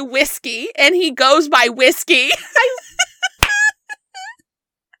Tennessee Whiskey, and he goes by Whiskey.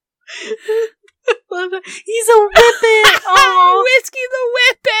 Love it. He's a whippet. Oh, Whiskey the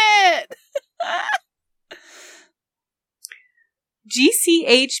Whippet.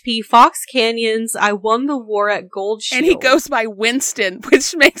 GCHP Fox Canyons. I won the war at Gold Shield. And he goes by Winston,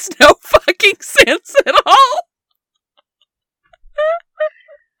 which makes no fucking sense at all.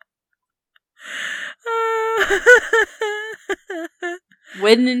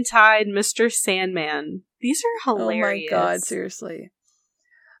 Wind and Tide, Mr. Sandman. These are hilarious. Oh my god, seriously.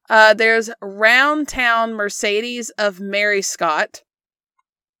 There's Round Town Mercedes of Mary Scott.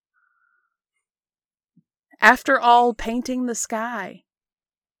 After all, painting the sky.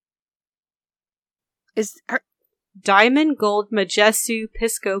 Diamond Gold Majesu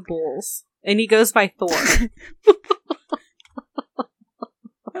Pisco Bulls. And he goes by Thor.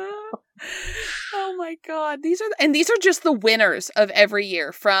 Oh my god. These are just the winners of every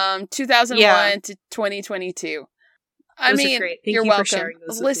year from 2001 to 2022. I mean, great. Thank you're you welcome. for sharing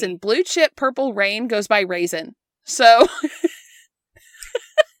those with Listen, me. Blue Chip Purple Rain goes by Raisin. So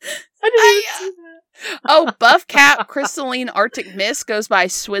I didn't even see that. Oh, Buff Cap Crystalline Arctic Mist goes by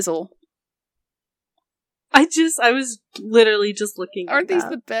Swizzle. I was literally just looking at Aren't these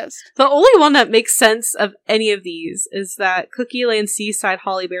that. the best? The only one that makes sense of any of these is that Cookie Land Seaside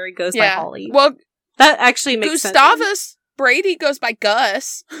Hollyberry goes by Holly. Well, that actually makes sense. Gustavus Brady goes by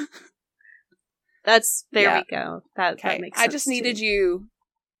Gus. We go. That makes sense. I just needed you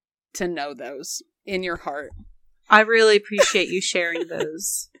to know those in your heart. I really appreciate you sharing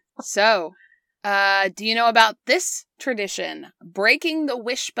those. So, do you know about this tradition? Breaking the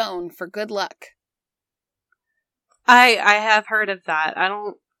wishbone for good luck. I have heard of that. I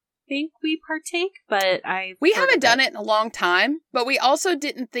don't think we partake, but we haven't done it in a long time, but we also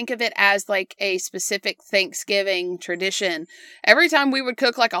didn't think of it as like a specific Thanksgiving tradition. Every time we would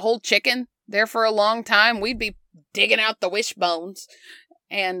cook like a whole chicken there for a long time, we'd be digging out the wishbones.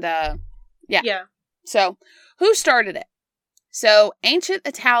 And yeah. So, who started it? So, ancient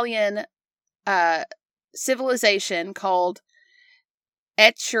Italian civilization called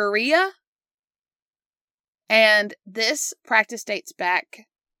Etruria. And this practice dates back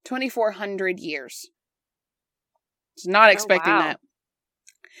 2,400 years. Was not expecting that.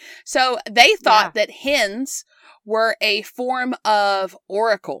 So they thought that hens were a form of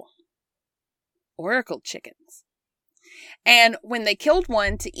oracle chickens. And when they killed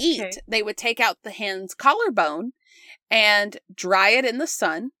one to eat, they would take out the hen's collarbone and dry it in the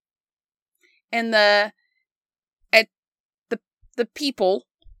sun. And the people,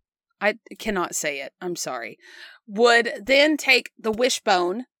 I cannot say it, I'm sorry, would then take the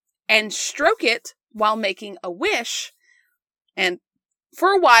wishbone and stroke it while making a wish. And for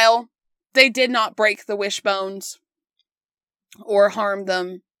a while, they did not break the wishbones or harm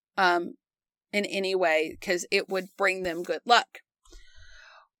them in any way because it would bring them good luck.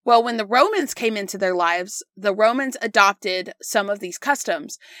 Well, when the Romans came into their lives, the Romans adopted some of these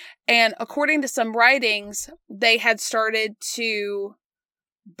customs. And according to some writings, they had started to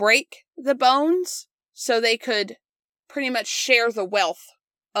break the bones so they could pretty much share the wealth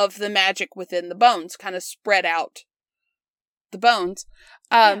of the magic within the bones, kind of spread out the bones.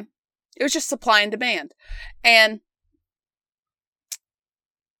 It was just supply and demand. And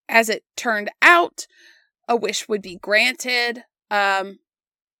as it turned out, a wish would be granted,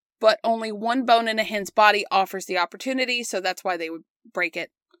 but only one bone in a hen's body offers the opportunity, so that's why they would break it.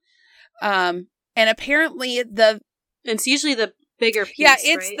 And apparently it's usually the bigger piece,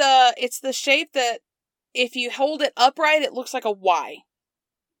 it's the shape that if you hold it upright, it looks like a Y.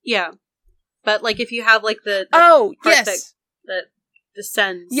 Yeah. But like if you have like the part that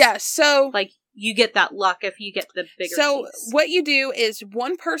descends. Yeah, so like you get that luck if you get the bigger So piece. What you do is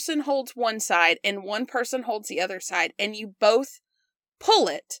one person holds one side and one person holds the other side, and you both pull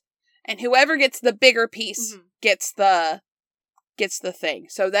it, and whoever gets the bigger piece gets the thing.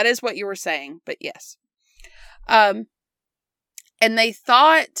 So that is what you were saying, but yes. And they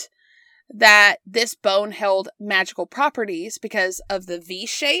thought that this bone held magical properties because of the V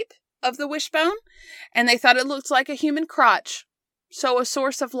shape of the wishbone, and they thought it looked like a human crotch, so a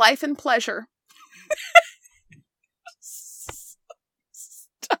source of life and pleasure.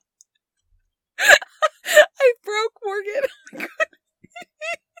 I broke Morgan. Oh my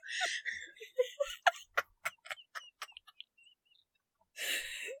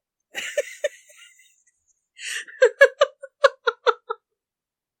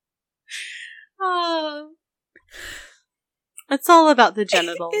God. It's all about the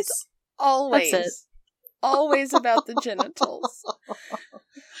genitals. It's always about the genitals.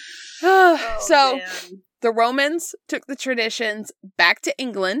 Man. The Romans took the traditions back to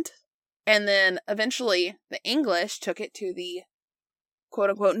England, and then eventually the English took it to the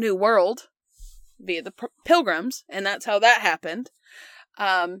quote-unquote New World via the Pilgrims, and that's how that happened.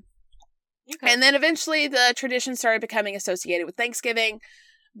 And then eventually the tradition started becoming associated with Thanksgiving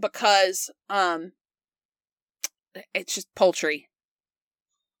because it's just poultry.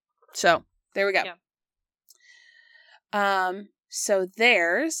 So, there we go. Yeah. So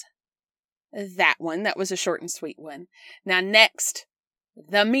there's that one. That was a short and sweet one. Now next,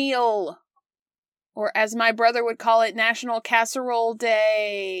 the meal. Or as my brother would call it, National Casserole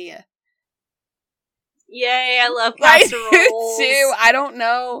Day. Yay, I love casseroles. I do too. I don't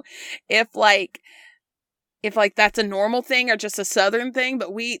know if that's a normal thing or just a Southern thing,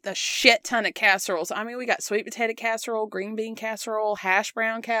 but we eat a shit ton of casseroles. I mean, we got sweet potato casserole, green bean casserole, hash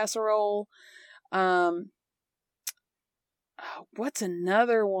brown casserole. What's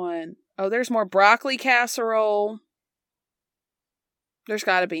another one? Oh, there's more broccoli casserole. There's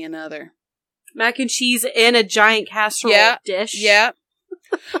got to be another. Mac and cheese in a giant casserole dish. Yeah.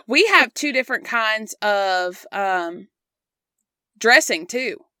 We have 2 different kinds of dressing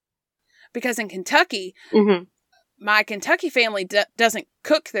too. Because in Kentucky, Mm-hmm. my Kentucky family doesn't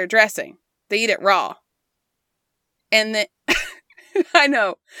cook their dressing. They eat it raw. And then, I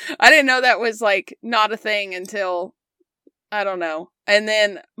know. I didn't know that was like not a thing until, I don't know. And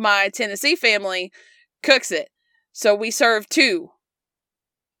then my Tennessee family cooks it. So we serve two.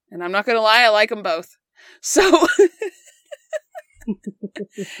 And I'm not going to lie, I like them both. So,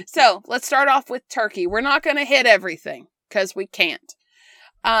 so let's start off with turkey. We're not going to hit everything because we can't.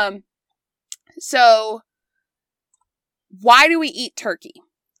 So why do we eat turkey?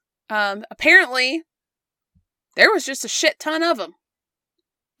 Apparently there was just a shit ton of them.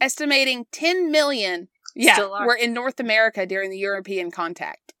 Estimating 10 million were in North America during the European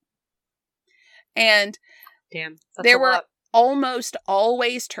contact. And damn, there were almost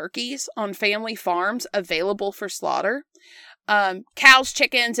always turkeys on family farms available for slaughter. Cows,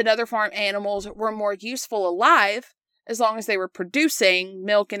 chickens, and other farm animals were more useful alive as long as they were producing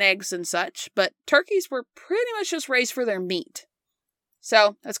milk and eggs and such. But turkeys were pretty much just raised for their meat.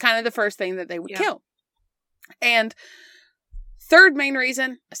 So that's kind of the first thing that they would kill. And third main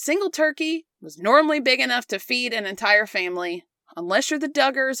reason, a single turkey was normally big enough to feed an entire family, unless you're the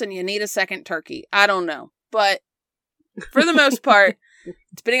Duggars and you need a second turkey. I don't know. But for the most part,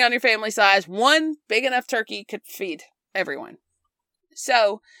 depending on your family size, one big enough turkey could feed everyone.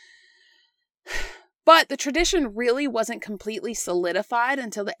 So, but the tradition really wasn't completely solidified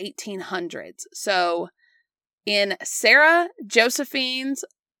until the 1800s. So, in Sarah Josephine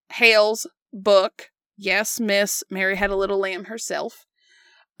Hale's book, yes, Miss Mary Had a Little Lamb herself,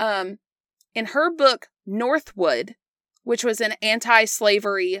 in her book, Northwood, which was an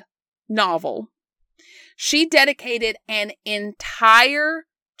anti-slavery novel, she dedicated an entire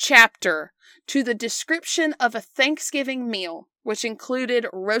chapter to the description of a Thanksgiving meal, which included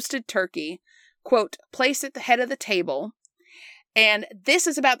roasted turkey, quote, placed at the head of the table. And this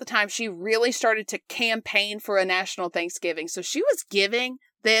is about the time she really started to campaign for a national Thanksgiving. So she was giving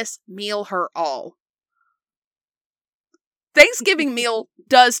this meal her all. Thanksgiving meal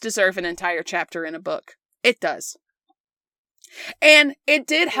does deserve an entire chapter in a book. It does. And it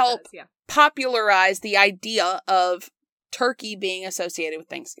did help popularize the idea of turkey being associated with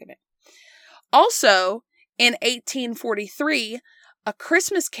Thanksgiving. Also, in 1843, A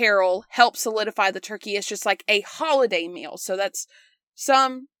Christmas Carol helped solidify the turkey as just like a holiday meal. So that's,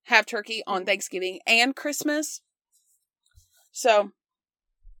 some have turkey on Thanksgiving and Christmas. So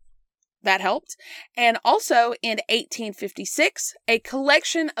that helped. And also in 1856, a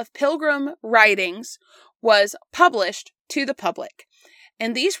collection of pilgrim writings was published to the public.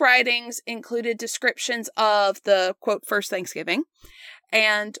 And these writings included descriptions of the, quote, first Thanksgiving.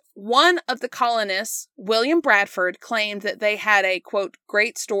 And one of the colonists, William Bradford, claimed that they had a, quote,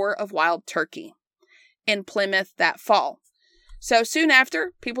 great store of wild turkey in Plymouth that fall. So soon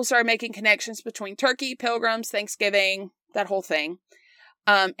after, people started making connections between turkey, pilgrims, Thanksgiving, that whole thing.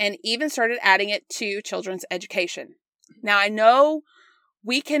 And even started adding it to children's education. Now, I know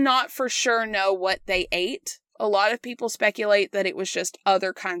we cannot for sure know what they ate. A lot of people speculate that it was just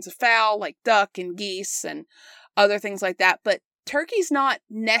other kinds of fowl, like duck and geese and other things like that. But turkey's not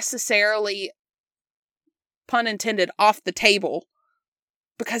necessarily, pun intended, off the table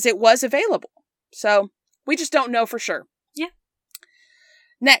because it was available. So we just don't know for sure. Yeah.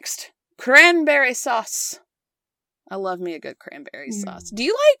 Next, cranberry sauce. I love me a good cranberry sauce. Do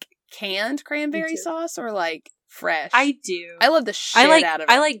you like canned cranberry sauce or like fresh? I do. I love the shit out of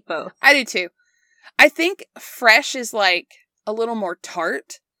it. I like both. I do too. I think fresh is like a little more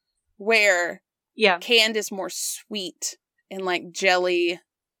tart, where canned is more sweet and like jelly.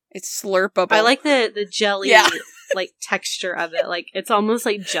 It's slurpable. I like the jelly like texture of it. Like it's almost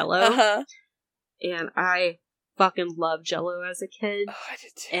like Jell-O. Uh-huh. And I fucking loved Jell-O as a kid. Oh, I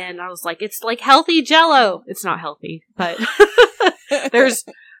did too. And I was like, it's like healthy Jell-O. It's not healthy, but there's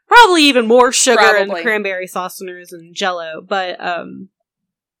probably even more sugar and cranberry sauce in Jell-O. But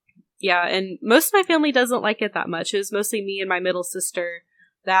yeah, and most of my family doesn't like it that much. It was mostly me and my middle sister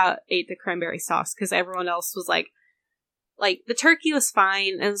that ate the cranberry sauce because everyone else was like the turkey was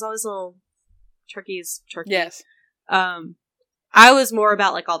fine, and it was always a little turkey. Yes. I was more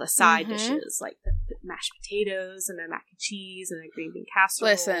about like all the side dishes, like the mashed potatoes and the mac and cheese and the green bean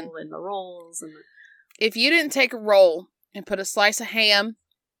casserole and the rolls. And if you didn't take a roll and put a slice of ham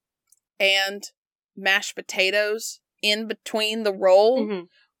and mashed potatoes in between the roll,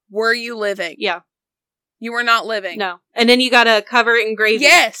 were you living? Yeah. You were not living. No. And then you gotta cover it in gravy.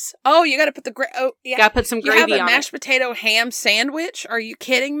 Yes. Oh, you gotta put the gravy. Oh, yeah. Gotta put some gravy on it. You have a mashed potato ham sandwich? Are you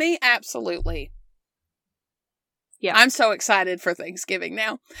kidding me? Absolutely. Yeah. I'm so excited for Thanksgiving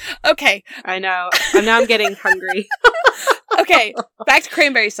now. Okay. I know. And now I'm getting hungry. Okay. Back to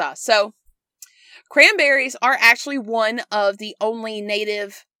cranberry sauce. So, Cranberries are actually one of the only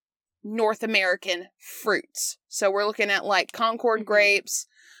native North American fruits. So we're looking at like Concord grapes,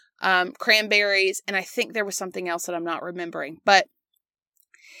 cranberries, and I think there was something else that I'm not remembering. But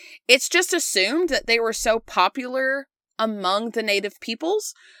it's just assumed that they were so popular among the native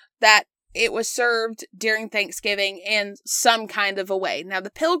peoples that it was served during Thanksgiving in some kind of a way. Now, the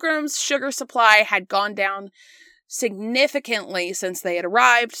Pilgrims' sugar supply had gone down significantly since they had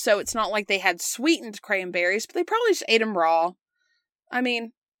arrived, so it's not like they had sweetened cranberries, but they probably just ate them raw. I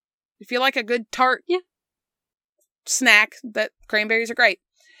mean, if you like a good tart snack, that cranberries are great.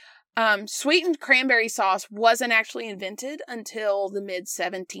 Sweetened cranberry sauce wasn't actually invented until the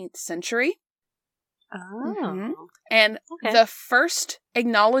mid-17th century. Oh. Mm-hmm. And the first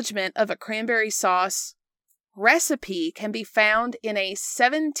acknowledgement of a cranberry sauce recipe can be found in a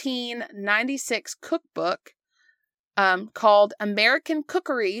 1796 cookbook called American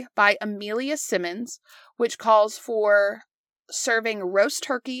Cookery by Amelia Simmons, which calls for serving roast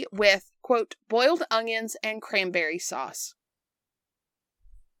turkey with, quote, boiled onions and cranberry sauce.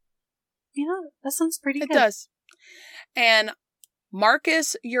 Yeah, that sounds pretty good. It does. And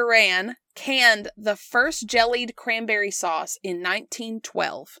Marcus Uran canned the first jellied cranberry sauce in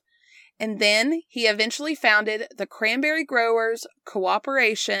 1912. And then he eventually founded the Cranberry Growers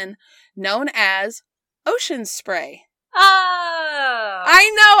Cooperation, known as Ocean Spray. Oh! I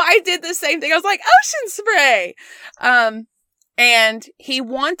know, I did the same thing. I was like, Ocean Spray! And he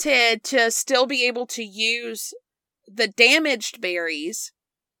wanted to still be able to use the damaged berries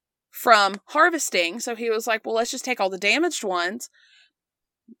from harvesting. So he was like, well, let's just take all the damaged ones,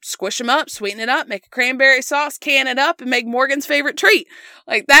 squish them up, sweeten it up, make a cranberry sauce, can it up, and make Morgan's favorite treat.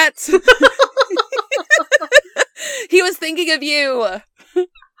 Like, that's... He was thinking of you.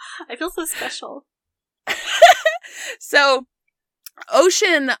 I feel so special. So,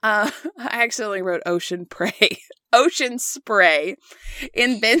 I accidentally wrote Ocean Prey. Ocean Spray.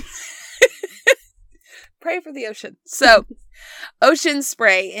 Pray for the ocean. So, Ocean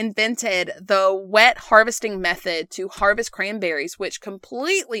Spray invented the wet harvesting method to harvest cranberries, which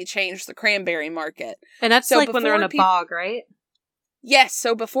completely changed the cranberry market. And that's like when they're in a bog, right? Yes.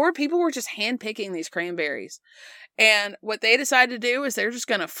 So before, people were just hand-picking these cranberries. And what they decided to do is they're just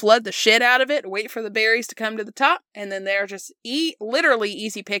going to flood the shit out of it, wait for the berries to come to the top, and then they're just literally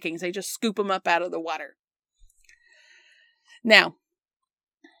easy pickings. They just scoop them up out of the water. Now,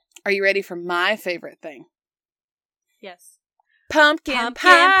 are you ready for my favorite thing? Yes. Pumpkin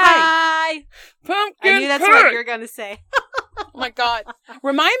pie. Pumpkin I knew that's pie. what you were going to say. Oh my God.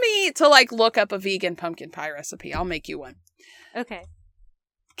 Remind me to look up a vegan pumpkin pie recipe. I'll make you one. Okay.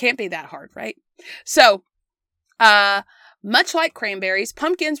 Can't be that hard, right? So, much like cranberries,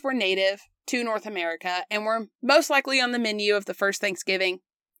 pumpkins were native to North America and were most likely on the menu of the first Thanksgiving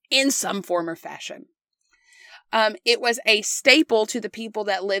in some form or fashion. It was a staple to the people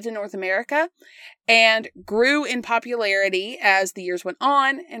that lived in North America and grew in popularity as the years went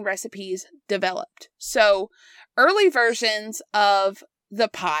on and recipes developed. So, early versions of the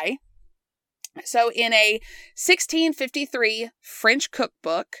pie. So, in a 1653 French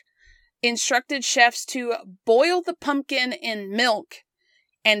cookbook, instructed chefs to boil the pumpkin in milk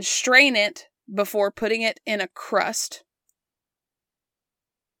and strain it before putting it in a crust.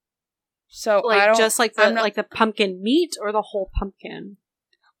 So just like the pumpkin meat or the whole pumpkin?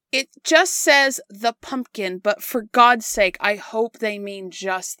 It just says the pumpkin, but for God's sake, I hope they mean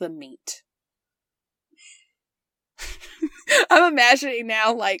just the meat. I'm imagining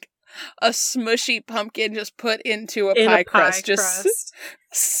now like a smushy pumpkin just put into a pie crust. Just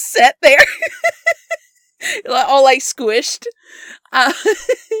set there. All squished.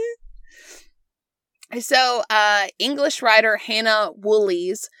 So, English writer Hannah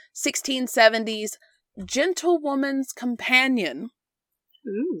Woolley's 1670s Gentlewoman's Companion.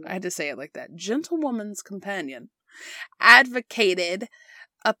 Ooh. I had to say it like that. Gentlewoman's Companion advocated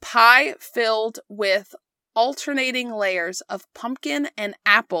a pie filled with alternating layers of pumpkin and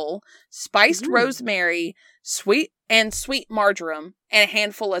apple, spiced rosemary, sweet marjoram, and a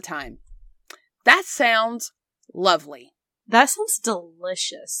handful of thyme. That sounds lovely. That sounds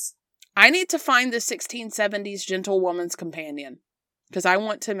delicious. I need to find the 1670s Gentlewoman's Companion because I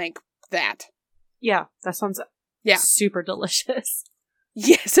want to make that. Yeah, that sounds super delicious.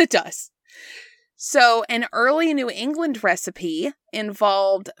 Yes, it does. So, an early New England recipe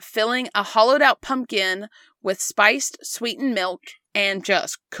involved filling a hollowed-out pumpkin with spiced, sweetened milk and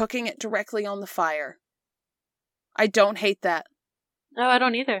just cooking it directly on the fire. I don't hate that. No, I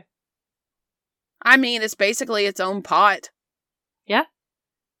don't either. I mean, it's basically its own pot. Yeah.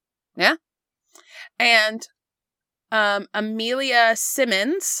 Yeah. And Amelia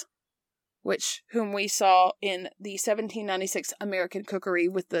Simmons whom we saw in the 1796 American Cookery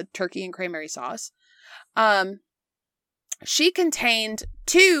with the turkey and cranberry sauce. She contained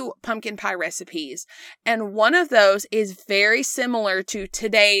 2 pumpkin pie recipes, and one of those is very similar to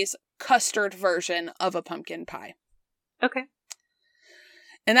today's custard version of a pumpkin pie. Okay.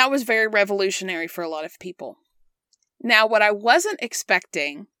 And that was very revolutionary for a lot of people. Now, what I wasn't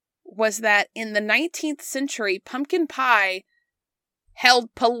expecting was that in the 19th century, pumpkin pie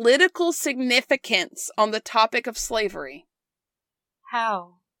held political significance on the topic of slavery.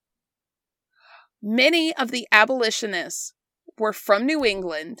 How? Many of the abolitionists were from New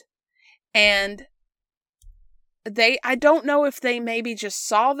England, and I don't know if they maybe just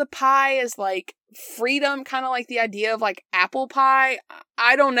saw the pie as like freedom, kind of like the idea of like apple pie.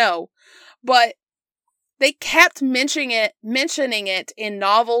 I don't know. But they kept mentioning it in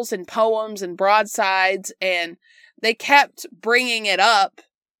novels and poems and broadsides, and they kept bringing it up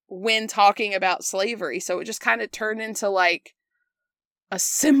when talking about slavery. So it just kind of turned into like a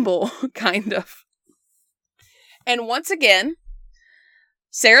symbol, kind of. And once again,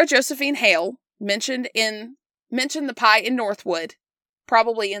 Sarah Josephine Hale mentioned the pie in Northwood,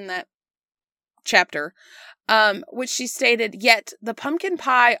 probably in that chapter, which she stated, yet the pumpkin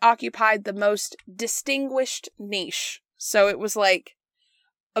pie occupied the most distinguished niche. So it was like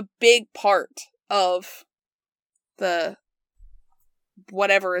a big part of the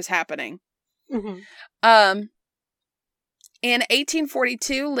whatever is happening. Mm-hmm. In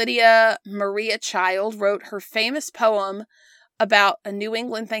 1842, Lydia Maria Child wrote her famous poem about a New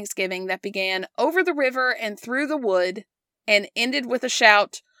England Thanksgiving that began over the river and through the wood and ended with a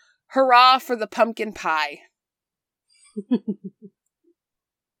shout, "Hurrah for the pumpkin pie."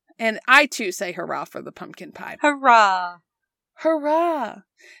 And I too say hurrah for the pumpkin pie. Hurrah! Hurrah!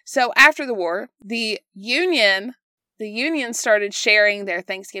 So after the war, the Union started sharing their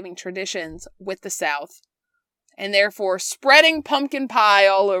Thanksgiving traditions with the South, and therefore spreading pumpkin pie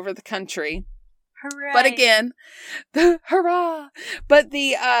all over the country. Hooray! But again, hurrah! But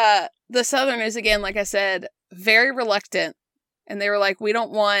the Southerners, again, like I said, very reluctant, and they were like, "We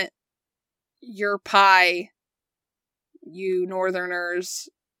don't want your pie, you Northerners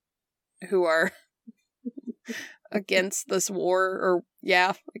who are against this war," or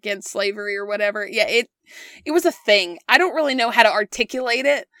against slavery or whatever. Yeah, it was a thing. I don't really know how to articulate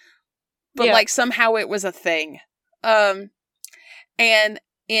it, but like somehow it was a thing. And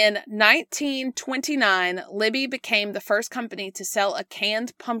in 1929, Libby became the first company to sell a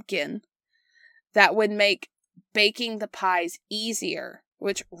canned pumpkin that would make baking the pies easier,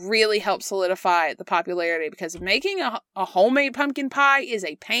 which really helped solidify the popularity, because making a homemade pumpkin pie is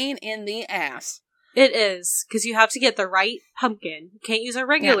a pain in the ass. It is, because you have to get the right pumpkin. You can't use a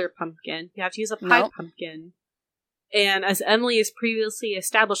regular pumpkin. You have to use a pie pumpkin. And as Emily has previously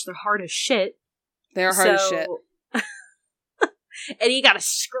established, they're hard as shit. They're hard as shit. And you gotta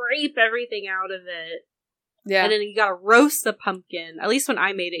scrape everything out of it. Yeah. And then you gotta roast the pumpkin. At least when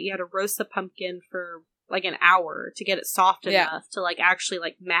I made it, you had to roast the pumpkin for like an hour to get it soft enough to like actually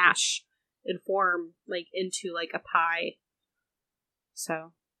like mash and form like into like a pie.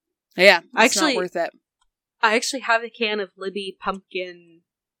 So yeah, it's actually, not worth it. I actually have a can of Libby pumpkin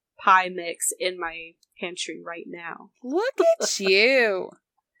pie mix in my pantry right now. Look at you.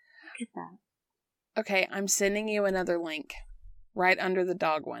 Look at that. Okay, I'm sending you another link right under the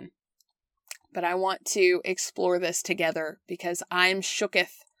dog one. But I want to explore this together because I'm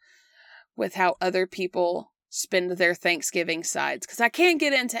shooketh with how other people spend their Thanksgiving sides. Because I can't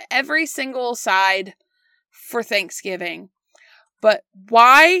get into every single side for Thanksgiving. But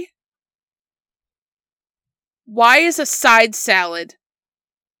why is a side salad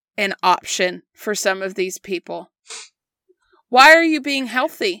an option for some of these people? Why are you being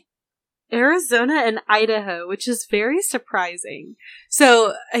healthy? Arizona and Idaho, which is very surprising.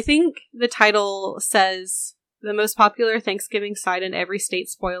 So I think the title says the most popular Thanksgiving side in every state,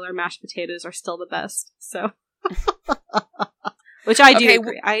 spoiler, mashed potatoes are still the best. So, which I do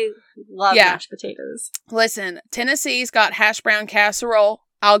agree. I love mashed potatoes. Listen, Tennessee's got hash brown casserole.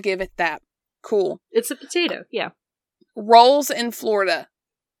 I'll give it that. Cool. It's a potato. Yeah. Rolls in Florida.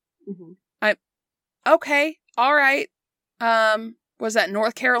 Mm-hmm. Okay. All right. Was that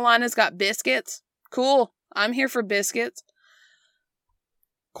North Carolina's got biscuits? Cool. I'm here for biscuits.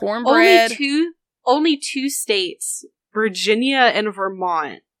 Cornbread. Only two states, Virginia and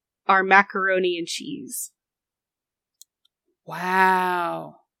Vermont, are macaroni and cheese.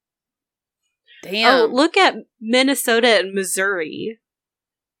 Wow. Damn. Oh, look at Minnesota and Missouri.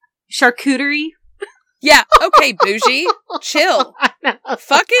 Charcuterie? Yeah, okay, bougie. Chill.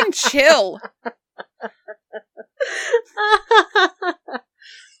 Fucking chill.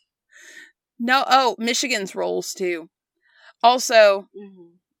 No, oh, Michigan's rolls too. Also,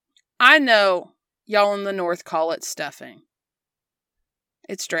 Mm-hmm. I know y'all in the North call it stuffing.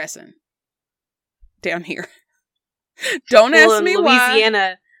 It's dressing. Down here. Don't ask me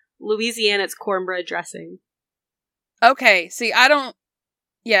why. Louisiana, it's cornbread dressing. Okay, see, I don't...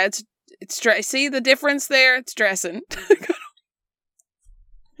 Yeah, it's see the difference there? It's dressing.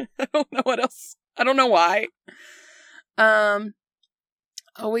 I don't know what else. I don't know why. Oh,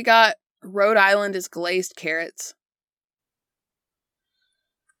 we got Rhode Island is glazed carrots.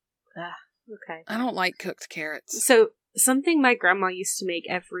 Okay. I don't like cooked carrots. So, something my grandma used to make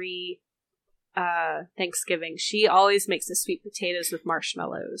every Thanksgiving, she always makes the sweet potatoes with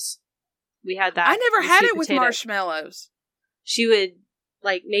marshmallows. We had that. I never had it with marshmallows. She would,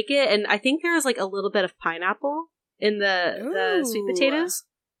 like, make it, and I think there was, like, a little bit of pineapple in the sweet potatoes.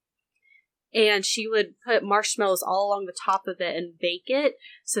 And she would put marshmallows all along the top of it and bake it,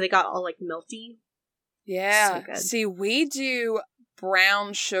 so they got all, like, melty. Yeah. So good. See, we do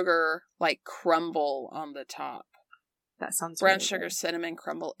brown sugar, like, crumble on the top. That sounds brown really sugar good. cinnamon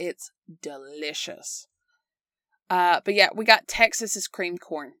crumble. It's delicious. But yeah, we got Texas's creamed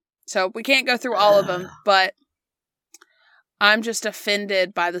corn. So we can't go through all of them, but I'm just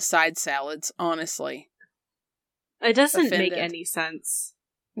offended by the side salads, honestly. It doesn't make any sense.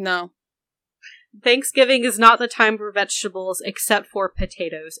 No. Thanksgiving is not the time for vegetables except for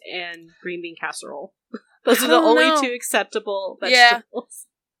potatoes and green bean casserole. Those are the only two acceptable vegetables. Yeah.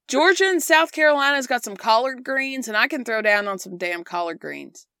 Georgia and South Carolina's got some collard greens, and I can throw down on some damn collard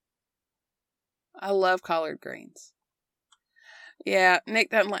greens. I love collard greens. Yeah,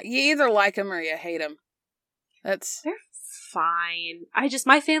 Nick doesn't like... You either like them or you hate them. They're fine.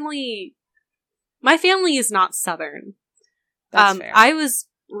 My family is not Southern. That's fair. I was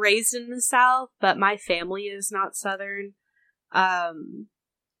raised in the South, but my family is not Southern.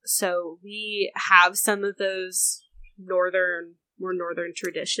 So we have some of those more northern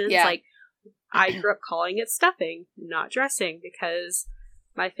traditions. Yeah. Like, I grew up calling it stuffing, not dressing, because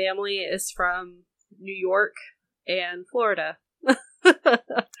my family is from New York and Florida.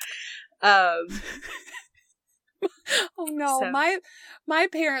 Oh no, so. My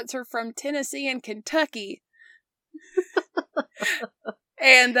parents are from Tennessee and Kentucky.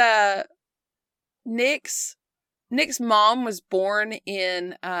 And Nick's mom was born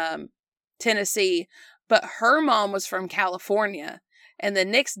in Tennessee, but her mom was from California, and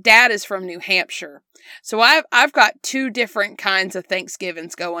then Nick's dad is from New Hampshire. So I've got two different kinds of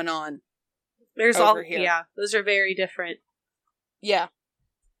Thanksgivings going on. There's over here. Yeah, those are very different. Yeah.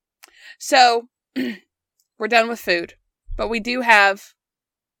 So we're done with food, but we do have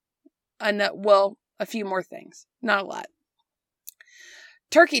a few more things. Not a lot.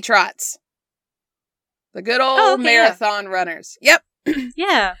 Turkey trots. The good old marathon runners. Yep.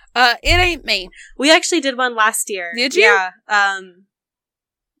 Yeah. It ain't me. We actually did one last year. Did you? Yeah.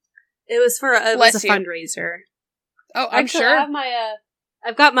 It was for a fundraiser. Oh, I'm sure.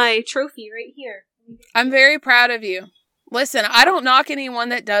 I've got my trophy right here. I'm very proud of you. Listen, I don't knock anyone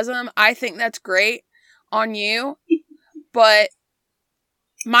that does them. I think that's great on you, but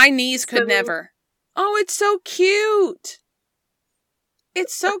my knees could never. Oh, it's so cute.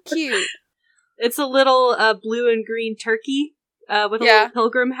 It's so cute. It's a little blue and green turkey with a little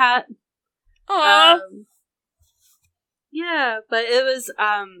pilgrim hat. Aww. Yeah, but it was,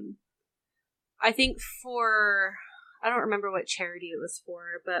 I think I don't remember what charity it was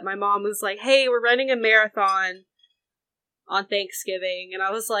for, but my mom was like, hey, we're running a marathon on Thanksgiving. And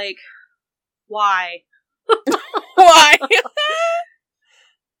I was like, why? Why? But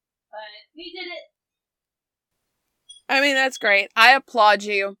we did it. I mean, that's great. I applaud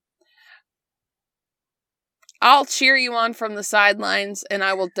you. I'll cheer you on from the sidelines, and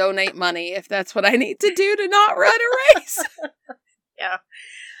I will donate money if that's what I need to do to not run a race. Yeah.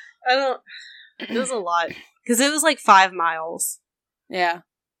 It was a lot. Because it was like 5 miles. Yeah.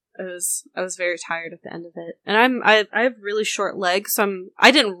 I was very tired at the end of it. And I have really short legs, so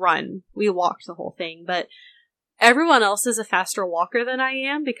I didn't run. We walked the whole thing, but everyone else is a faster walker than I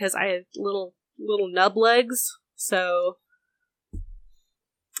am because I have little nub legs. So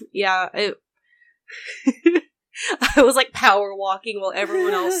yeah, I was like power walking while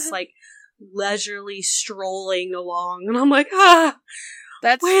everyone else like leisurely strolling along, and I'm like,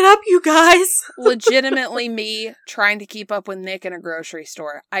 that's wait up, you guys. Legitimately me trying to keep up with Nick in a grocery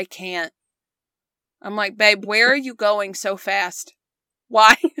store. I can't. I'm like, babe, where are you going so fast?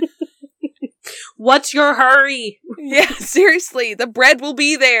 Why? What's your hurry? Yeah, seriously, the bread will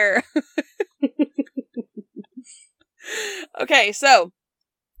be there. Okay, so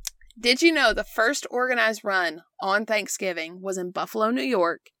did you know the first organized run on Thanksgiving was in Buffalo, New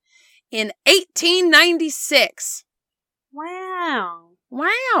York in 1896. Wow.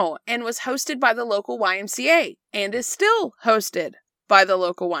 Wow. And was hosted by the local YMCA and is still hosted by the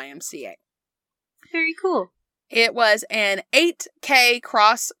local YMCA. Very cool. It was an 8K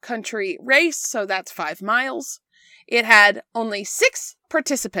cross-country race, so that's 5 miles. It had only 6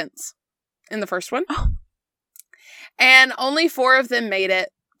 participants in the first one. Oh. And only 4 of them made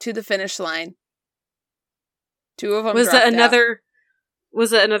it to the finish line. Was it another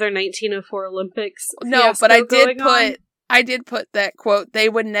 1904 Olympics? No, but I did put that quote, they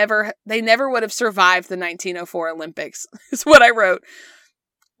never would have survived the 1904 Olympics, is what I wrote.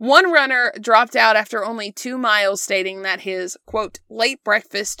 One runner dropped out after only 2 miles, stating that his, quote, late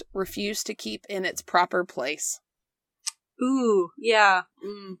breakfast refused to keep in its proper place. Ooh, yeah.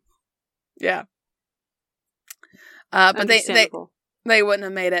 Yeah. But they wouldn't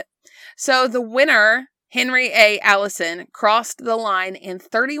have made it. So the winner, Henry A. Allison, crossed the line in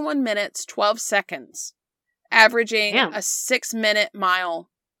 31 minutes, 12 seconds, averaging a 6-minute per mile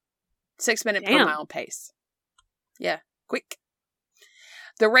pace. Yeah, quick.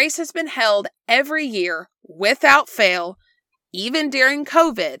 The race has been held every year without fail, even during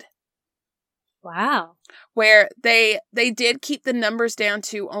COVID. Wow. Where they did keep the numbers down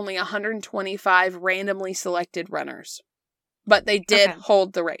to only 125 randomly selected runners. But they did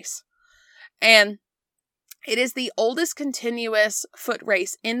hold the race. And it is the oldest continuous foot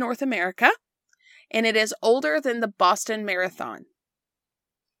race in North America. And it is older than the Boston Marathon.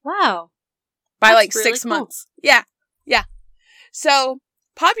 Wow. By like really 6 months. Yeah. Yeah. So,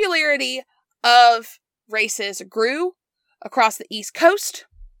 popularity of races grew across the East Coast.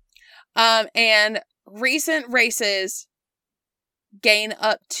 And recent races gain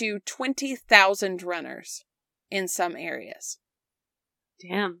up to 20,000 runners in some areas.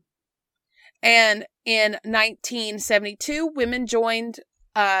 Damn. And in 1972, women joined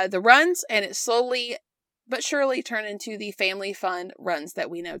the runs, and it slowly but surely turned into the family fun runs that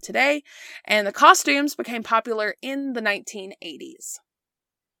we know today. And the costumes became popular in the 1980s.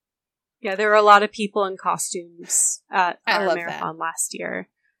 Yeah, there were a lot of people in costumes at our marathon last year.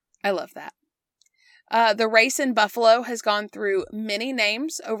 I love that. The race in Buffalo has gone through many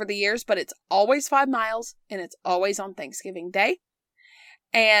names over the years, but it's always 5 miles, and it's always on Thanksgiving Day.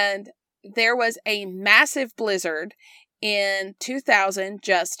 And there was a massive blizzard in 2000,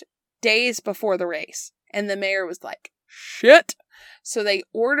 just days before the race. And the mayor was like, shit. So they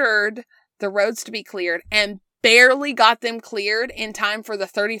ordered the roads to be cleared and barely got them cleared in time for the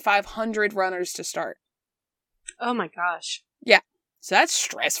 3,500 runners to start. Oh my gosh. Yeah. So that's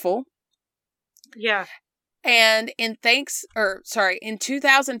stressful. Yeah. And in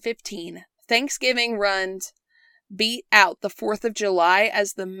 2015, Thanksgiving runs beat out the 4th of July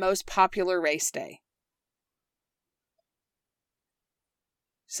as the most popular race day.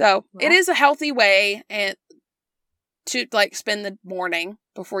 So it is a healthy way and to spend the morning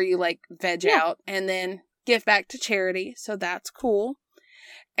before you veg out and then give back to charity. So that's cool.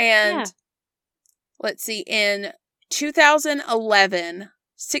 And let's see, in 2011,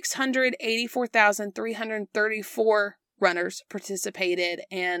 684,334 runners participated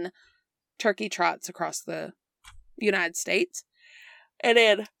in turkey trots across the United States. And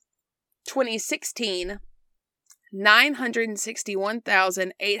in 2016,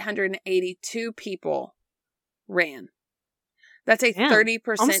 961,882 people ran. That's a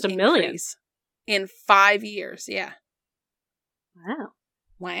 30% increase in 5 years. Yeah.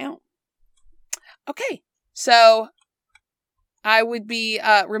 Wow. Okay. So I would be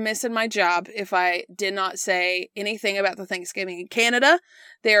remiss in my job if I did not say anything about the Thanksgiving in Canada.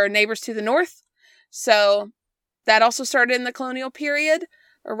 They are neighbors to the north. So that also started in the colonial period,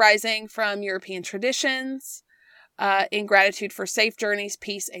 arising from European traditions. In gratitude for safe journeys,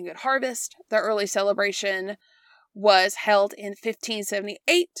 peace, and good harvest. The early celebration was held in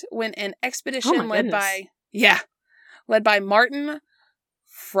 1578 when an expedition led by Martin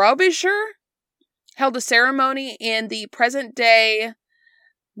Frobisher held a ceremony in the present-day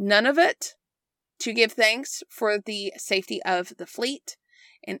Nunavut to give thanks for the safety of the fleet.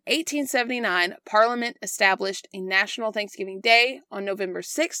 In 1879, Parliament established a National Thanksgiving Day on November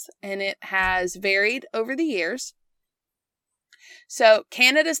 6th, and it has varied over the years. So,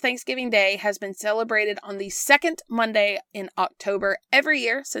 Canada's Thanksgiving Day has been celebrated on the second Monday in October every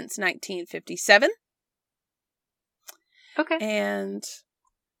year since 1957. Okay. And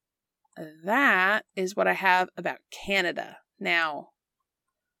that is what I have about Canada. Now,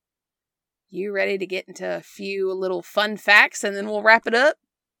 you ready to get into a few little fun facts and then we'll wrap it up?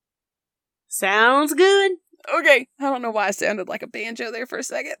 Sounds good. Okay. I don't know why I sounded like a banjo there for a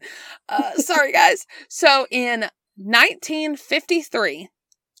second. Sorry, guys. So, in 1953,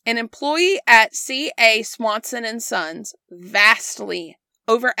 An employee at C.A. Swanson & Sons vastly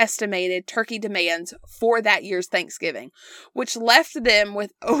overestimated turkey demands for that year's Thanksgiving, which left them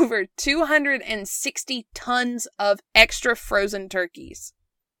with over 260 tons of extra frozen turkeys.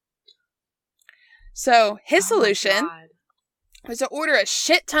 So his solution was to order a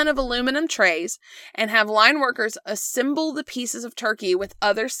shit ton of aluminum trays and have line workers assemble the pieces of turkey with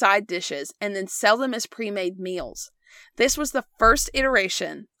other side dishes and then sell them as pre-made meals. This was the first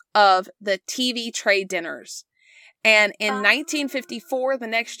iteration of the TV tray dinners. And in 1954, the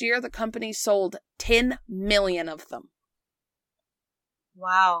next year, the company sold 10 million of them.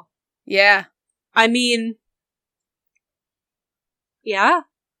 Wow. Yeah. I mean, yeah.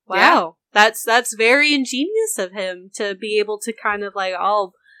 Wow. Yeah. That's very ingenious of him to be able to kind of like,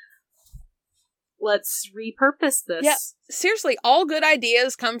 oh, let's repurpose this. Yeah. Seriously, all good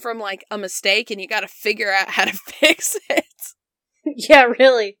ideas come from like a mistake and you got to figure out how to fix it. Yeah,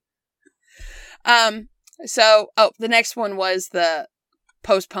 really. So, the next one was the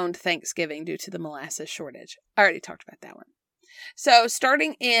postponed Thanksgiving due to the molasses shortage. I already talked about that one. So,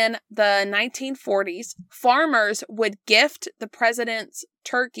 starting in the 1940s, farmers would gift the presidents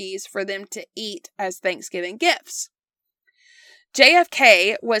turkeys for them to eat as Thanksgiving gifts.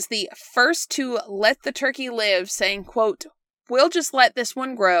 JFK was the first to let the turkey live, saying, quote, "We'll just let this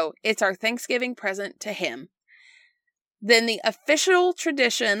one grow. It's our Thanksgiving present to him." Then the official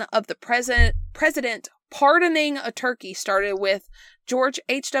tradition of the president pardoning a turkey started with George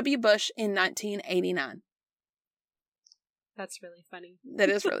H.W. Bush in 1989. That's really funny. That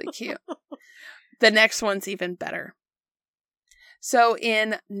is really cute. The next one's even better. So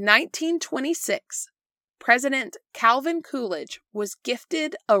in 1926, President Calvin Coolidge was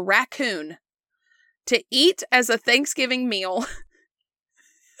gifted a raccoon to eat as a Thanksgiving meal.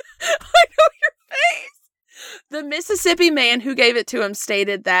 I know your face. The Mississippi man who gave it to him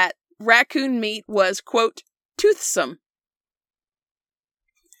stated that raccoon meat was, quote, toothsome.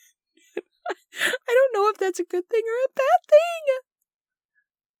 I don't know if that's a good thing or a bad thing.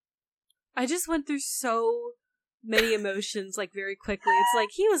 I just went through so many emotions, like, very quickly. It's like,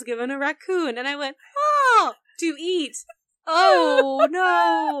 he was given a raccoon, and I went, oh, to eat. Oh,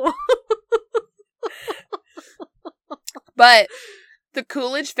 no. But the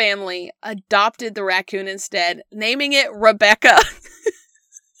Coolidge family adopted the raccoon instead, naming it Rebecca.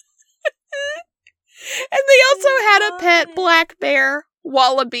 And they also had a pet black bear,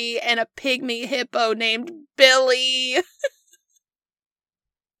 wallaby, and a pygmy hippo named Billy.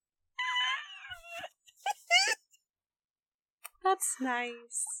 That's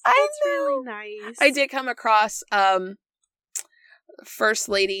nice. I That's know. really nice. I did come across First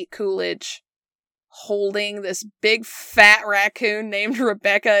Lady Coolidge holding this big fat raccoon named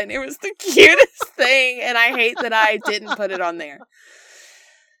Rebecca, and it was the cutest thing, and I hate that I didn't put it on there.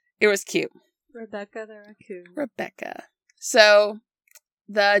 It was cute. Rebecca the raccoon. Rebecca. So,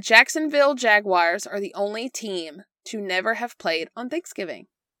 the Jacksonville Jaguars are the only team to never have played on Thanksgiving.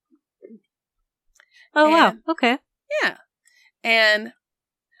 Oh, wow. Okay. Yeah. And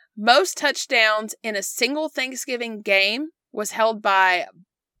most touchdowns in a single Thanksgiving game was held by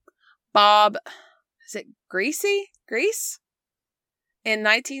Bob, is it Grease? In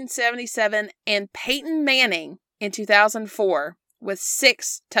 1977, and Peyton Manning in 2004, with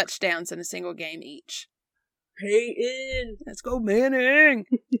 6 touchdowns in a single game each. Peyton! Let's go, Manning!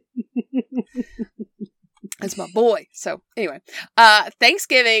 That's my boy. So, anyway.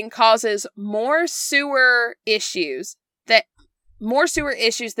 Thanksgiving causes more sewer issues than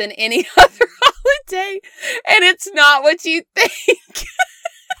any other holiday, and it's not what you think.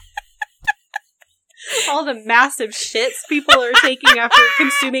 All the massive shits people are taking after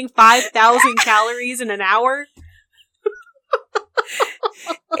consuming 5,000 calories in an hour.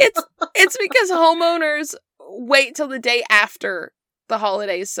 It's because homeowners wait till the day after the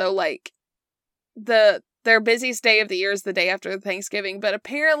holidays, so like their busiest day of the year is the day after Thanksgiving, but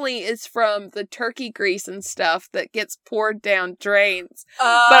apparently it's from the turkey grease and stuff that gets poured down drains.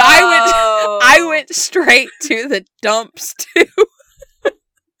 Oh. But I went straight to the dumps too.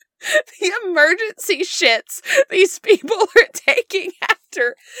 The emergency shits these people are taking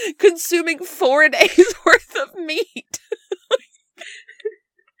after consuming 4 days worth of meat.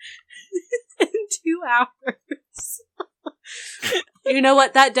 In 2 hours. You know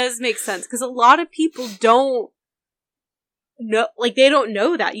what? That does make sense, because a lot of people don't know, like, they don't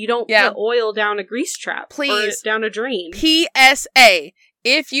know that. You don't put oil down a grease trap. Please. Or down a drain. PSA.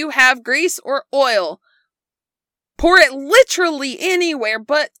 If you have grease or oil, pour it literally anywhere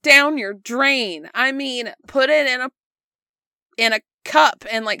but down your drain. I mean, put it in a cup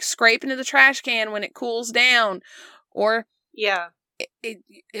and like scrape into the trash can when it cools down. Or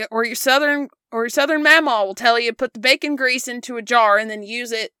or your southern mamaw will tell you put the bacon grease into a jar and then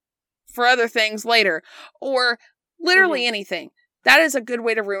use it for other things later, or literally anything. That is a good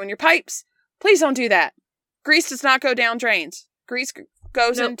way to ruin your pipes. Please don't do that. Grease does not go down drains. Grease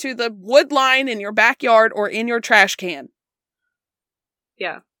goes into the wood line in your backyard or in your trash can.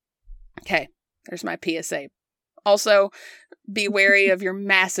 Yeah. Okay, there's my PSA. Also, be wary of your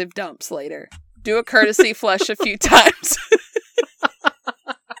massive dumps later. Do a courtesy flush a few times.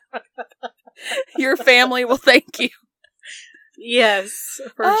 Your family will thank you. Yes,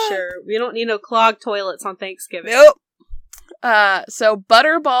 for sure. We don't need no clogged toilets on Thanksgiving. Nope. So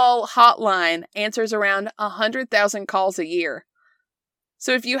Butterball Hotline answers around 100,000 calls a year.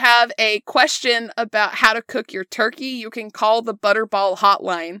 So if you have a question about how to cook your turkey, you can call the Butterball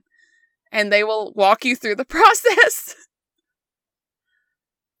Hotline and they will walk you through the process.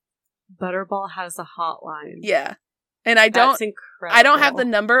 Butterball has a hotline. Yeah. And I That's incredible. I don't have the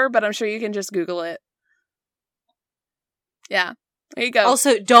number, but I'm sure you can just Google it. Yeah. There you go.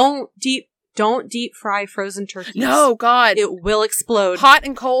 Also, don't deep fry frozen turkeys. No, God. It will explode. Hot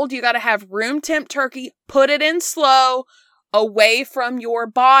and cold, you gotta have room temp turkey. Put it in slow, away from your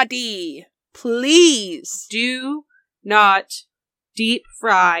body. Please. Do not deep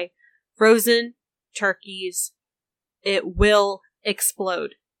fry frozen turkeys. It will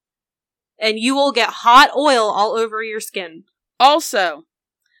explode. And you will get hot oil all over your skin. Also,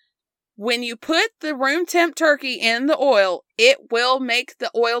 when you put the room temp turkey in the oil, it will make the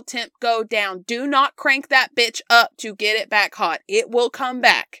oil temp go down. Do not crank that bitch up to get it back hot. It will come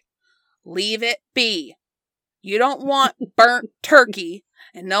back. Leave it be. You don't want burnt turkey,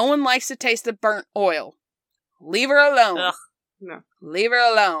 and no one likes to taste the burnt oil. Leave her alone. Ugh, no. Leave her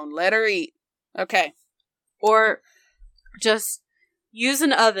alone. Let her eat. Okay. Or just use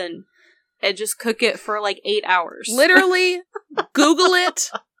an oven and just cook it for like 8 hours. Literally, Google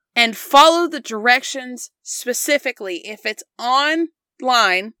it and follow the directions specifically. If it's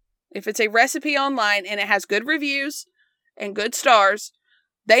online, if it's a recipe online and it has good reviews and good stars,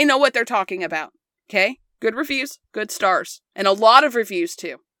 they know what they're talking about. Okay? Good reviews, good stars. And a lot of reviews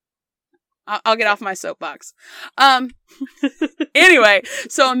too. I'll get off my soapbox. Anyway,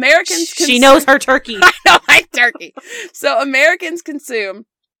 so Americans She knows her turkey. I know my turkey. So Americans consume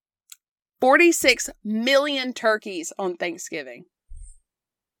 46 million turkeys on Thanksgiving.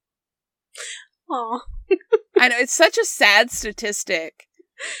 Aw. I know, it's such a sad statistic.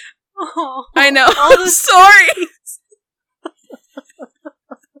 Aw. I know. All the Sorry.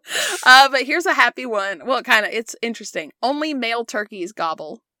 But here's a happy one. Well, it's interesting. Only male turkeys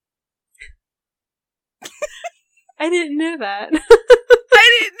gobble. I didn't know that.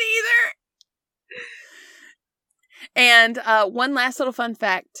 I didn't either. And one last little fun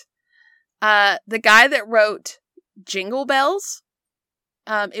fact. The guy that wrote Jingle Bells,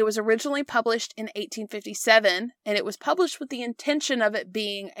 it was originally published in 1857, and it was published with the intention of it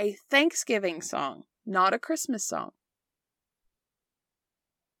being a Thanksgiving song, not a Christmas song.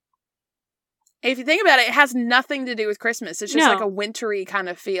 If you think about it, it has nothing to do with Christmas. It's just like a wintry kind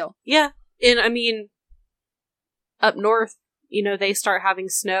of feel. Yeah. And I mean, up north, they start having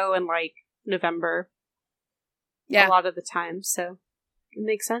snow in like November. Yeah. A lot of the time. So it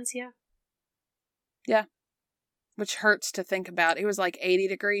makes sense. Yeah. Yeah. Which hurts to think about. It was like 80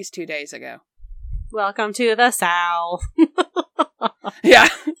 degrees 2 days ago. Welcome to the South. Yeah.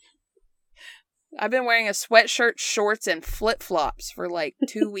 I've been wearing a sweatshirt, shorts, and flip-flops for like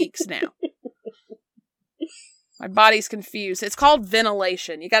 2 weeks now. My body's confused. It's called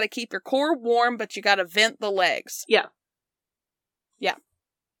ventilation. You got to keep your core warm, but you got to vent the legs. Yeah. Yeah.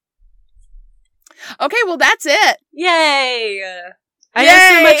 Okay, well, that's it. Yay! I know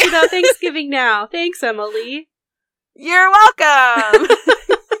so much about Thanksgiving now. Thanks, Emily. You're welcome.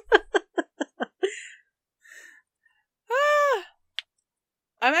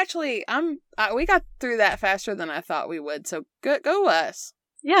 We got through that faster than I thought we would, so go us.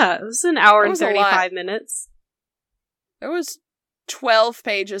 Yeah, it was an hour and 35 minutes. There was 12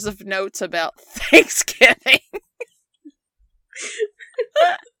 pages of notes about Thanksgiving.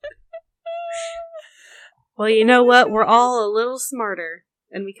 Well, you know what? We're all a little smarter,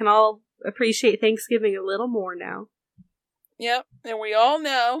 and we can all appreciate Thanksgiving a little more now. Yep, and we all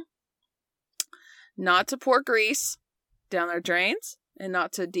know not to pour grease down their drains and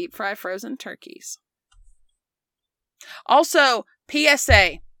not to deep fry frozen turkeys. Also,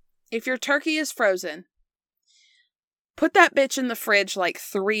 PSA, if your turkey is frozen, put that bitch in the fridge like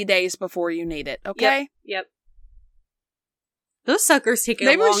 3 days before you need it, okay? Yep. Those suckers take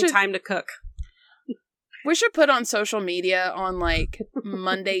a long time to cook. We should put on social media on like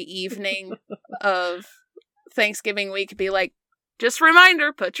Monday evening of Thanksgiving week, be like, Just a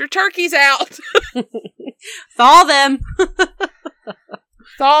reminder, put your turkeys out. Thaw them.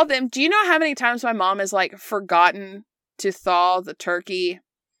 Thaw them. Do you know how many times my mom has, like, forgotten to thaw the turkey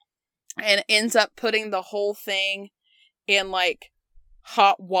and ends up putting the whole thing in, like,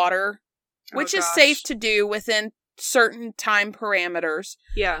 hot water, which is safe to do within certain time parameters.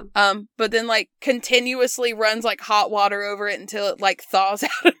 Yeah. But then, like, continuously runs, like, hot water over it until it, like, thaws out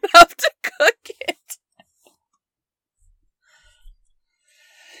enough to cook it.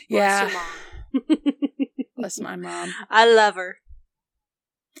 Bless Yeah. your mom. Bless my mom. I love her.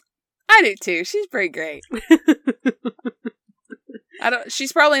 I do too. She's pretty great.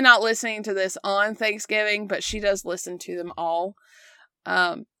 She's probably not listening to this on Thanksgiving, but she does listen to them all.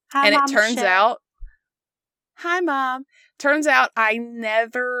 Hi, and Mom it turns Michelle. out, hi, Mom. Turns out I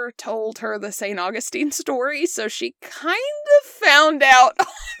never told her the St. Augustine story, so she kind of found out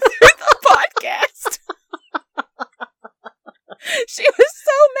through the podcast. She was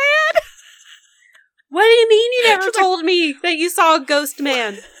so mad. What do you mean you never told me that you saw a ghost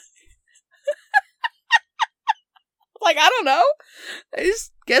man? Like, I don't know. I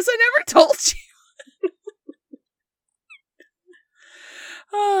just guess I never told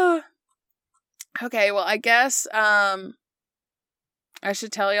you. Okay, well, I guess I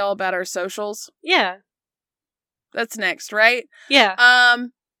should tell y'all about our socials. Yeah. That's next, right? Yeah.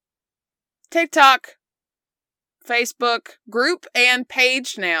 TikTok, Facebook group and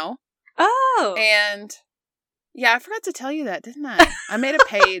page now. Oh. And yeah, I forgot to tell you that, didn't I? I made a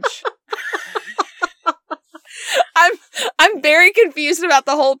page. I'm very confused about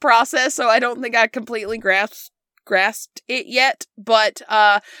the whole process, so I don't think I completely grasped it yet. But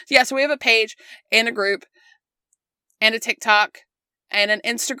yeah, so we have a page and a group and a TikTok and an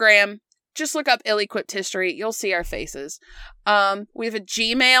Instagram. Just look up Ill-Equipped History. You'll see our faces. We have a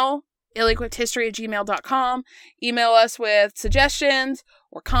Gmail, illequippedhistory@gmail.com. Email us with suggestions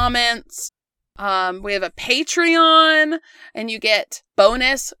or comments. We have a Patreon, and you get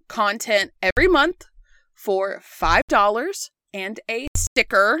bonus content every month for $5 and a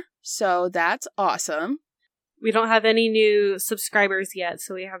sticker. So that's awesome. We don't have any new subscribers yet,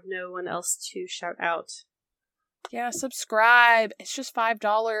 so we have no one else to shout out. Yeah, subscribe. It's just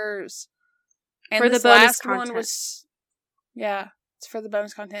 $5. And for the this bonus last content. one was, yeah, it's for the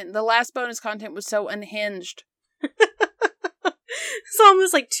bonus content. The last bonus content was so unhinged. It's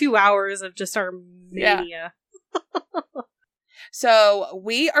almost like 2 hours of just our mania. Yeah. So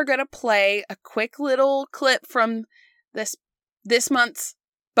we are going to play a quick little clip from this month's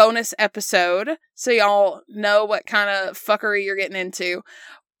bonus episode, so y'all know what kind of fuckery you're getting into.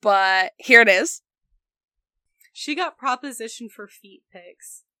 But here it is. She got propositioned for feet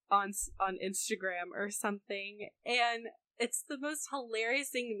pics on Instagram or something, and it's the most hilarious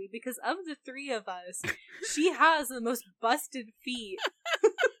thing to me because of the three of us, she has the most busted feet.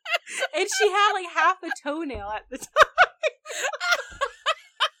 And she had like half a toenail at the time.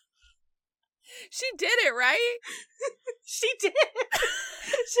 She did it, right? She did.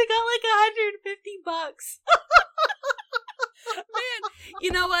 She got like $150. Man,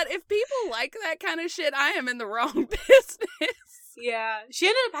 you know what? If people like that kind of shit, I am in the wrong business. Yeah. She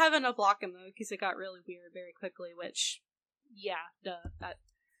ended up having to block him though because it got really weird very quickly, which, yeah, duh.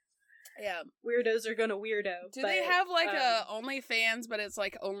 Yeah. Weirdos are gonna weirdo. Do they have like a OnlyFans, but it's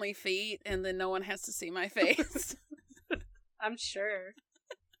like only feet, and then no one has to see my face? I'm sure.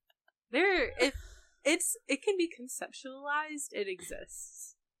 It can be conceptualized. It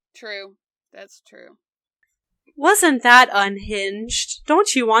exists. True. That's true. Wasn't that unhinged?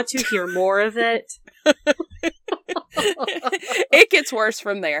 Don't you want to hear more of it? It gets worse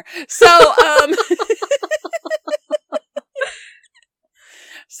from there. So,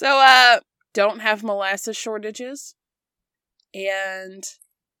 don't have molasses shortages, and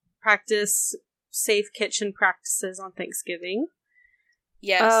practice safe kitchen practices on Thanksgiving.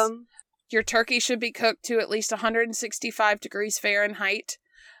 Yes. Your turkey should be cooked to at least 165 degrees Fahrenheit,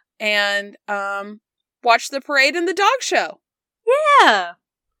 and watch the parade and the dog show. Yeah.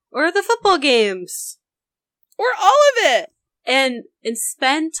 Or the football games. Or all of it. And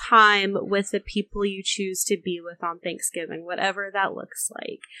spend time with the people you choose to be with on Thanksgiving, whatever that looks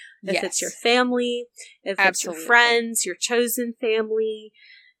like. If it's your family, if it's your friends, your chosen family,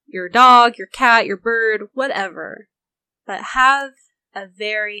 your dog, your cat, your bird, whatever. But have a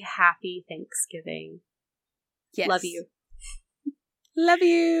very happy Thanksgiving. Yes. Love you. Love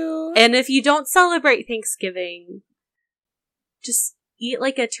you. And if you don't celebrate Thanksgiving, just eat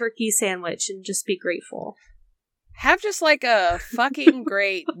like a turkey sandwich and just be grateful. Have just like a fucking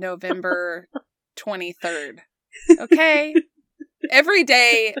great November 23rd. Okay? Every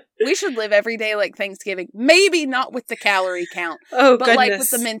day We should live every day like Thanksgiving. Maybe not with the calorie count, Oh, but goodness. like with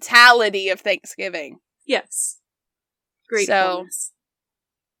the mentality of Thanksgiving. Yes. So,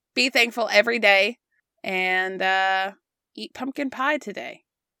 be thankful every day and eat pumpkin pie today.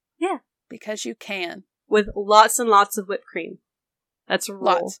 Yeah. Because you can. With lots and lots of whipped cream. That's a rule.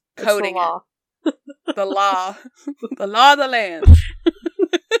 Lots. That's Coating the law. The law. The law of the land.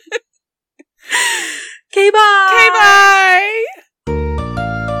 Okay, bye! Okay, bye!